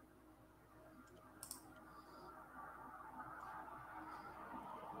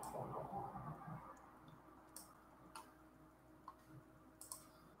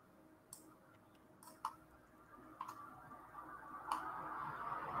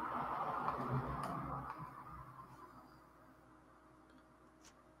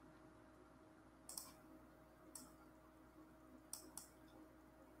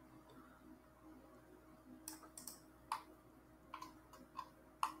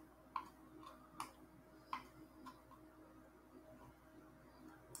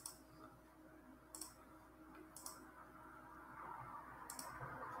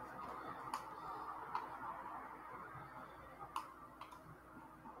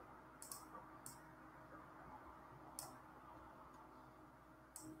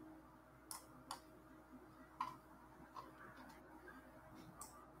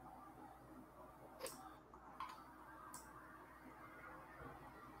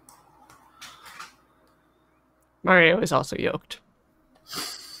 Mario is also yoked.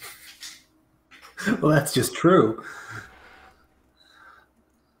 Well, that's just true.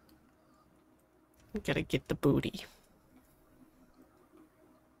 Gotta get the booty.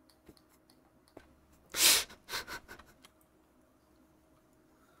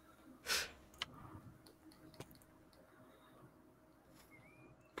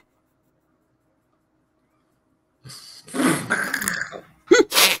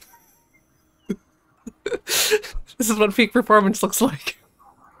 This is what peak performance looks like.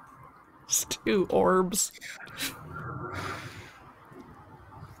 Just two orbs.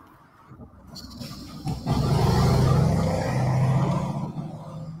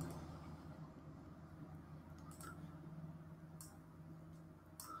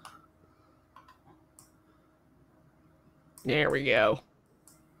 There we go.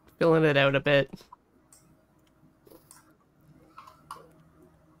 Filling it out a bit.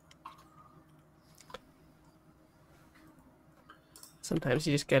 Sometimes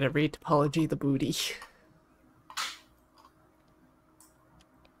you just gotta re-topology the booty.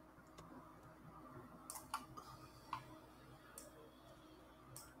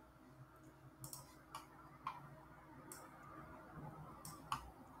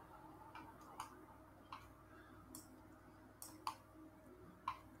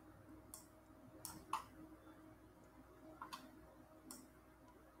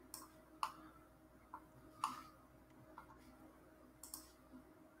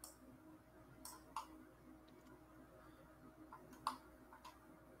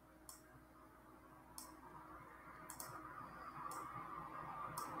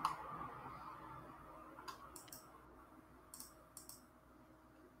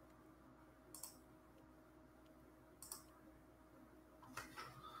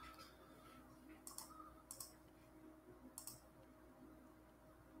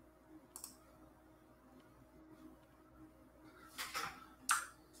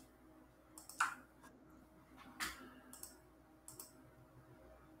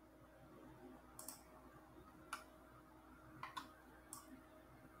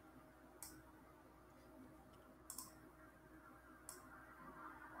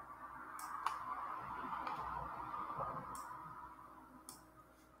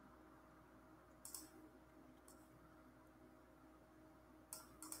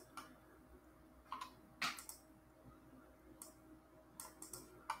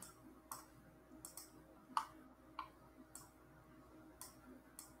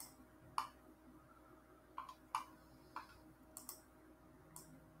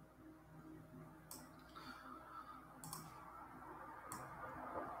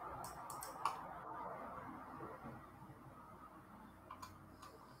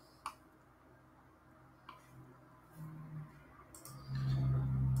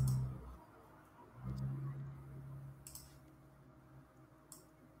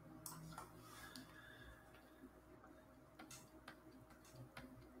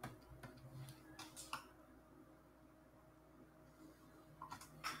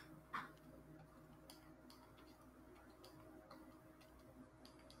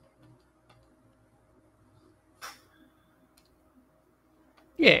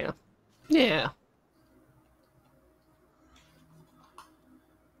 Yeah. Yeah.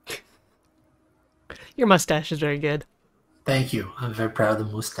 Your mustache is very good. Thank you. I'm very proud of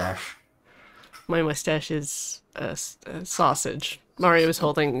the mustache. My mustache is a sausage. Mario is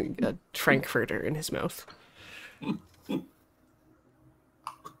holding a frankfurter in his mouth.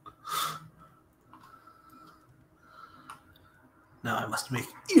 Now I must make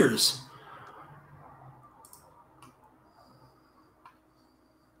ears.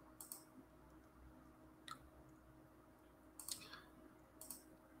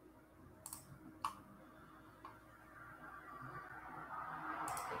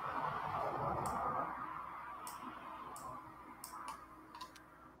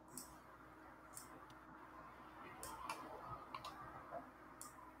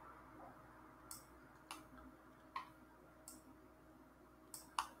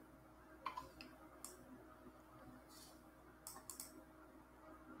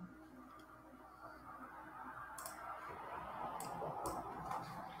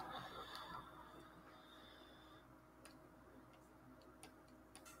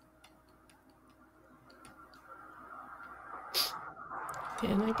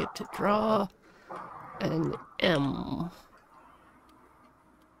 And I get to draw an M.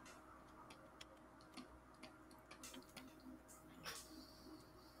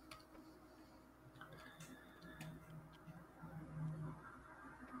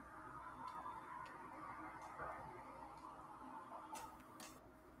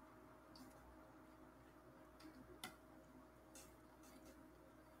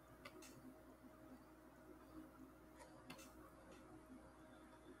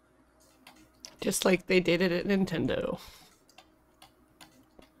 Just like they did it at Nintendo.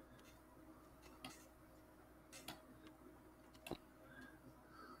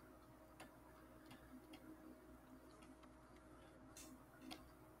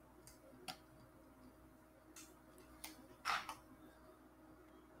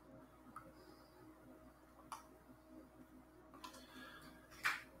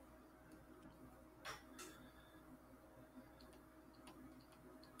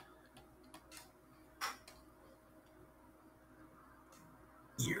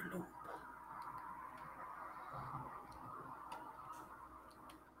 Earlobe.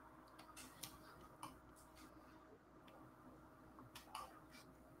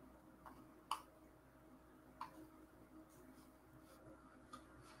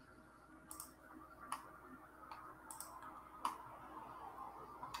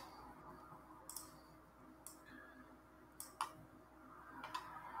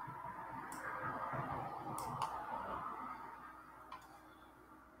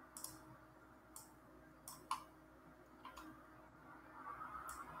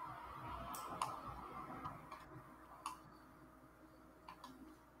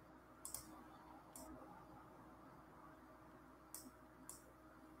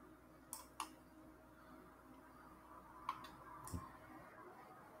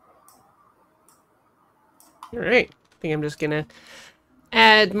 Alright. I think I'm just gonna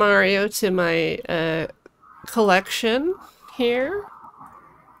add Mario to my collection here.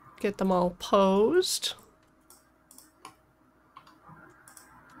 Get them all posed.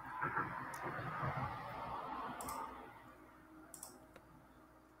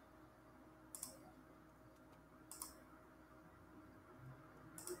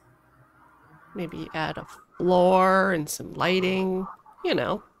 Maybe add a floor and some lighting, you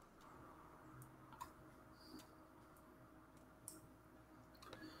know.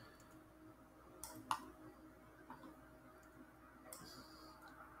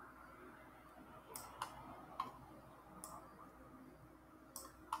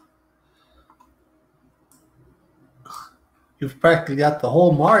 You've practically got the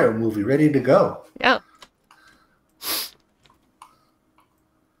whole Mario movie ready to go. Yeah.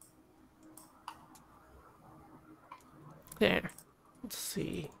 There. Let's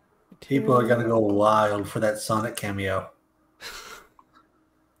see. People are gonna go wild for that Sonic cameo.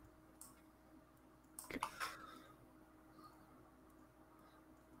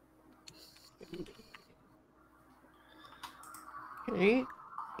 Okay.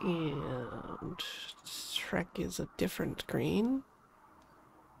 And Shrek is a different green.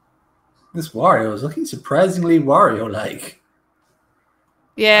 This Wario is looking surprisingly Wario-like.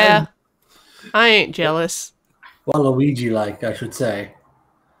 Yeah. I ain't jealous. Waluigi-like, I should say.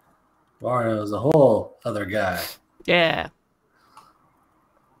 Wario is a whole other guy. Yeah.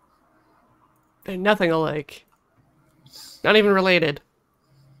 They're nothing alike. Not even related.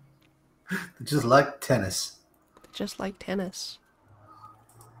 Just like tennis. Just like tennis.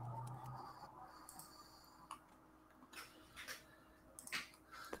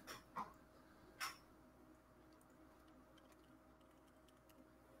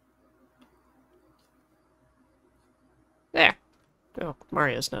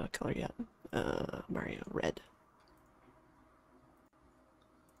 Mario's not a color yet. Mario red.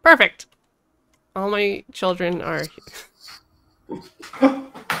 Perfect. All my children are.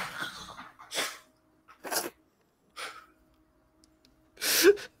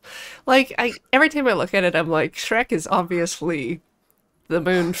 Like every time I look at it, I'm like, Shrek is obviously the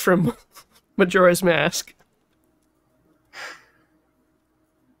moon from Majora's Mask.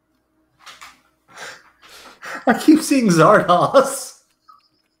 I keep seeing Zardos.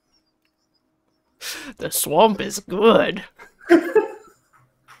 The swamp is good.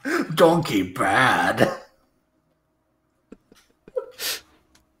 Donkey bad.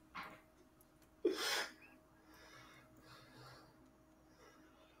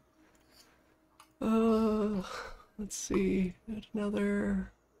 Let's see.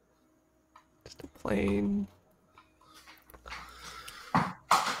 Another. Just a plain.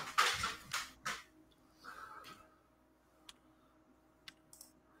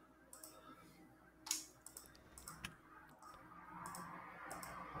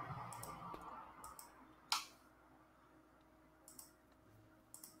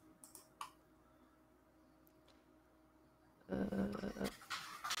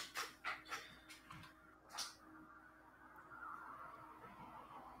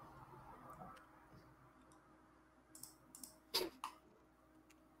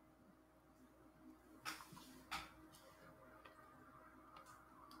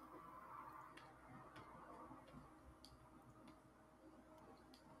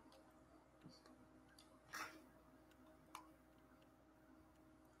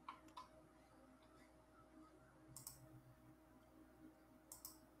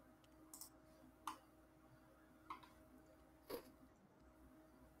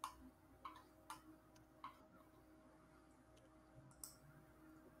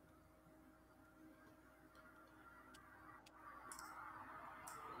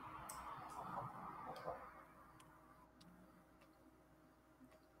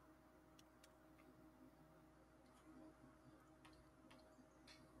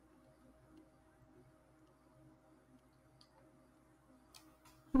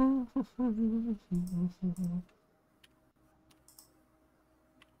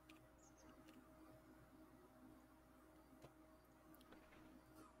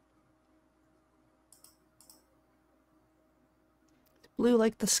 Blue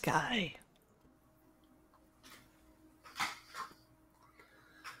like the sky.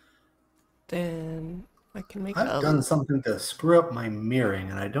 Then I can make I've done something to screw up my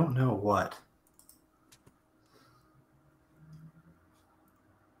mirroring, and I don't know what.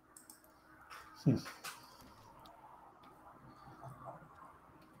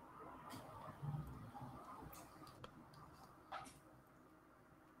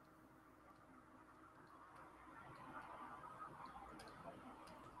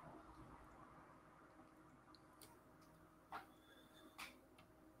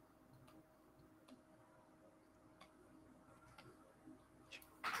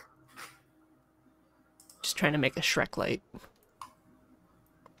 Just trying to make a Shrek light.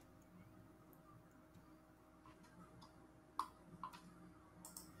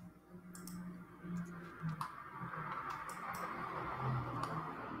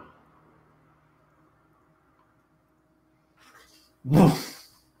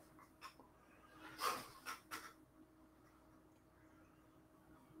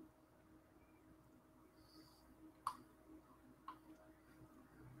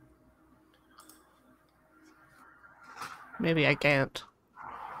 Maybe I can't.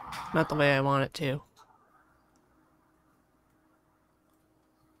 Not the way I want it to.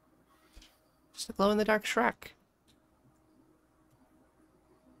 Just a glow-in-the-dark Shrek.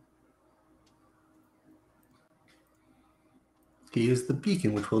 He is the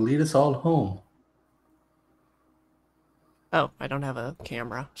beacon which will lead us all home. Oh, I don't have a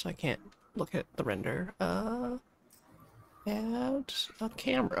camera, so I can't look at the render. Add a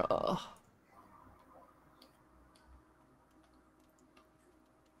camera.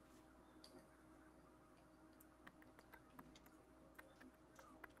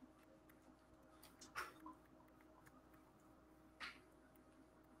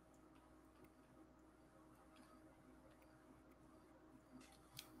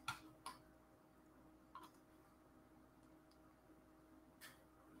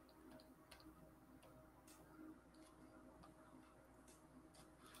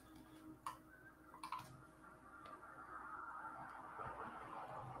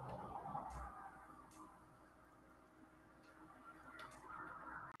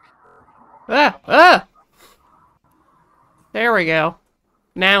 Ah! Ah! There we go.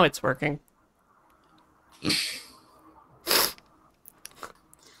 Now it's working.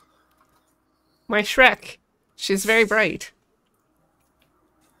 My Shrek. She's very bright.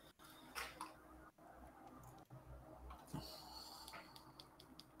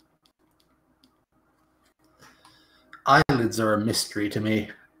 Eyelids are a mystery to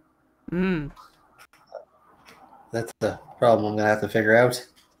me. Mm. That's the problem I'm going to have to figure out.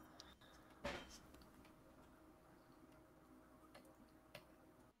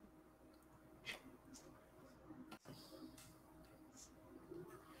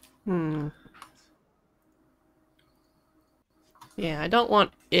 Hmm. Yeah, I don't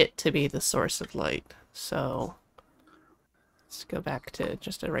want it to be the source of light, so let's go back to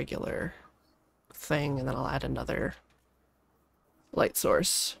just a regular thing, and then I'll add another light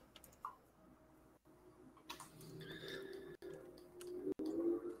source.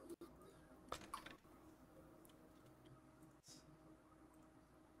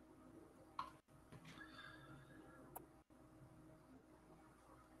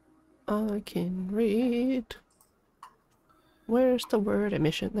 I can read. Where's the word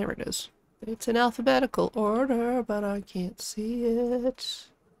emission? There it is. It's in alphabetical order, but I can't see it.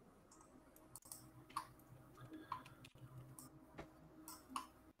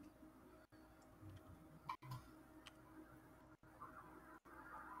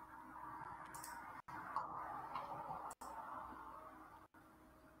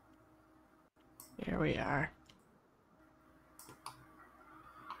 Here we are.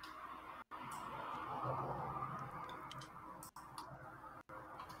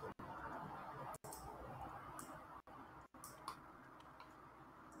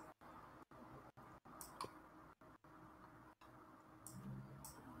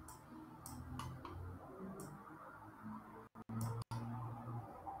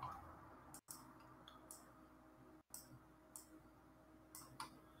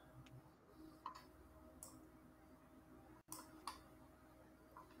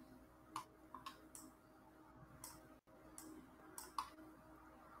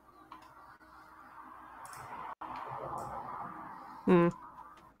 Hmm.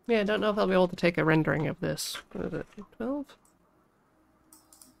 Yeah, I don't know if I'll be able to take a rendering of this. What is it? 12?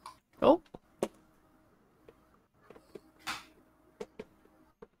 Oh. I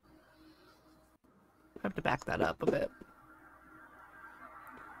have to back that up a bit.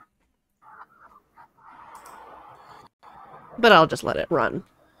 But I'll just let it run.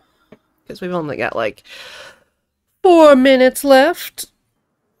 Because we've only got like 4 minutes left.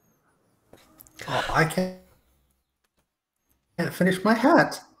 Oh, I can't finish my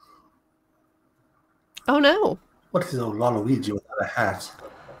hat. Oh no. What is old Waluigi without a hat?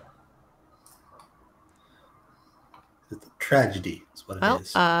 It's a tragedy, is what it Well,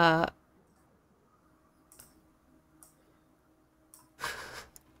 is.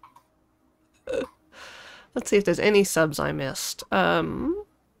 let's see if there's any subs I missed. We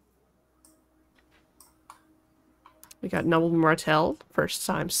got Noble Martel, first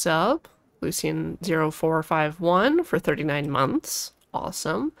time sub. Lucian0451 for 39 months.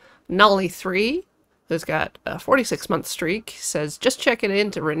 Awesome. Nolly3, who's got a 46-month streak, says, just checking in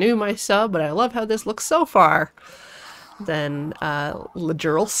to renew my sub, but I love how this looks so far. Then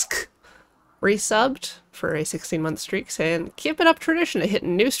Lajurlsk resubbed for a 16-month streak, saying, keeping up tradition of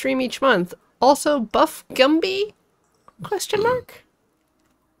hitting new stream each month. Also, Buff Gumby? Question mark?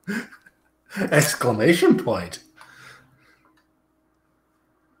 Exclamation point.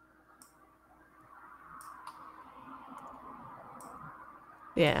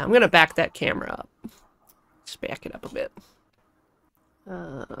 Yeah, I'm gonna back that camera up. Just back it up a bit.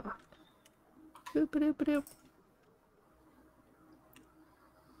 Boop-a-doop-a-doop.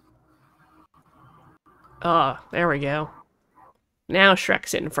 Oh, there we go. Now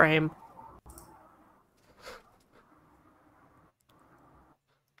Shrek's in frame.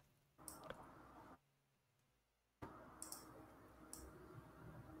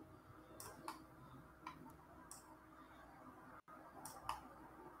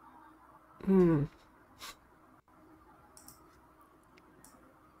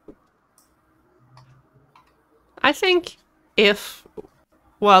 I think if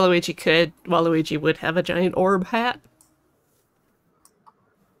Waluigi could, Waluigi would have a giant orb hat.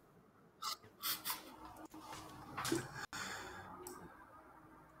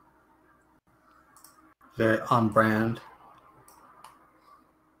 Very on brand.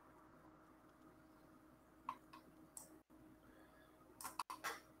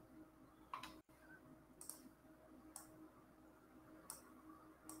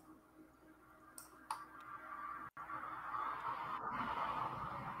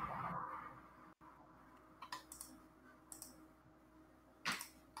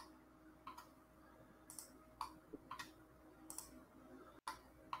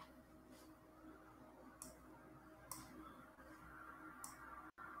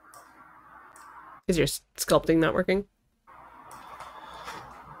 Is your sculpting not working?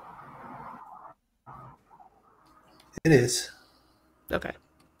 It is. Okay.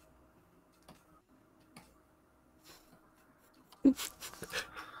 I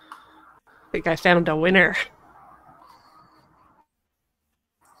think I found a winner.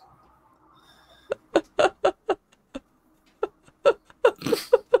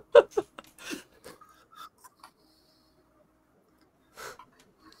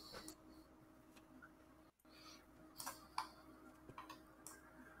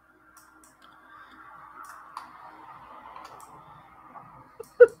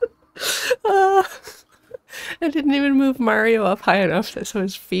 I didn't even move Mario up high enough so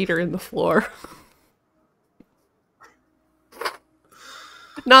his feet are in the floor.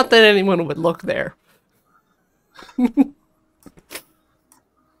 Not that anyone would look there.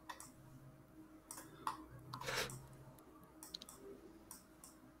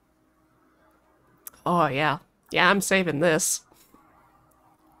 Oh, yeah. Yeah, I'm saving this.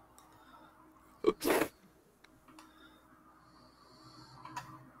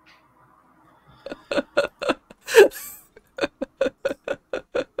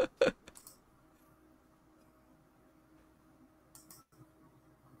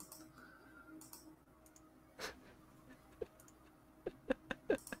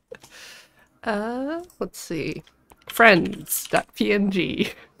 Let's see.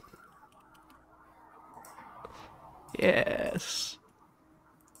 Friends.png. Yes.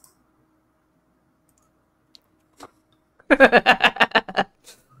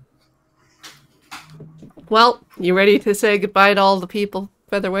 Well, you ready to say goodbye to all the people,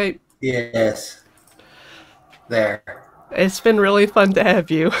 Featherweight? Yes. There. It's been really fun to have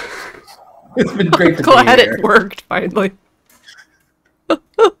you. It's been great to be Glad here. it worked, finally.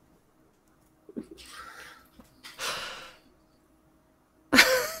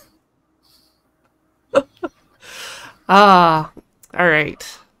 All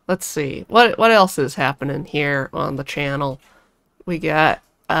right. Let's see. What else is happening here on the channel? We got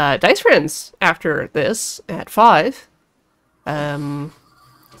Dice Friends after this at 5. It's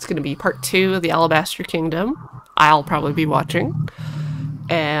going to be part 2 of the Alabaster Kingdom. I'll probably be watching.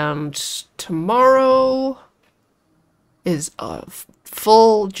 And tomorrow is a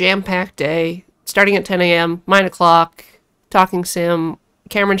full jam-packed day, starting at 10 a.m., 9 o'clock, Talking Sim.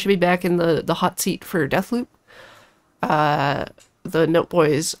 Cameron should be back in the hot seat for Deathloop. The Note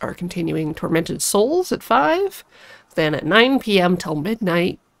Boys are continuing Tormented Souls at 5. Then at 9 p.m. till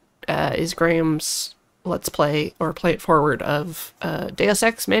midnight is Graham's Let's Play, or Play It Forward, of Deus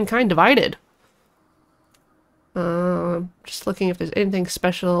Ex Mankind Divided. Just looking if there's anything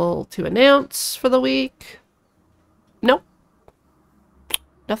special to announce for the week. Nope.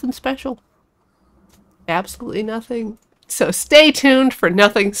 Nothing special. Absolutely nothing. So stay tuned for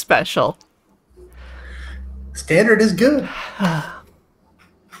nothing special. Standard is good.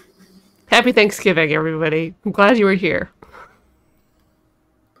 Happy Thanksgiving, everybody. I'm glad you were here.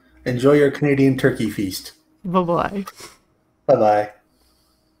 Enjoy your Canadian turkey feast. Bye-bye. Bye-bye.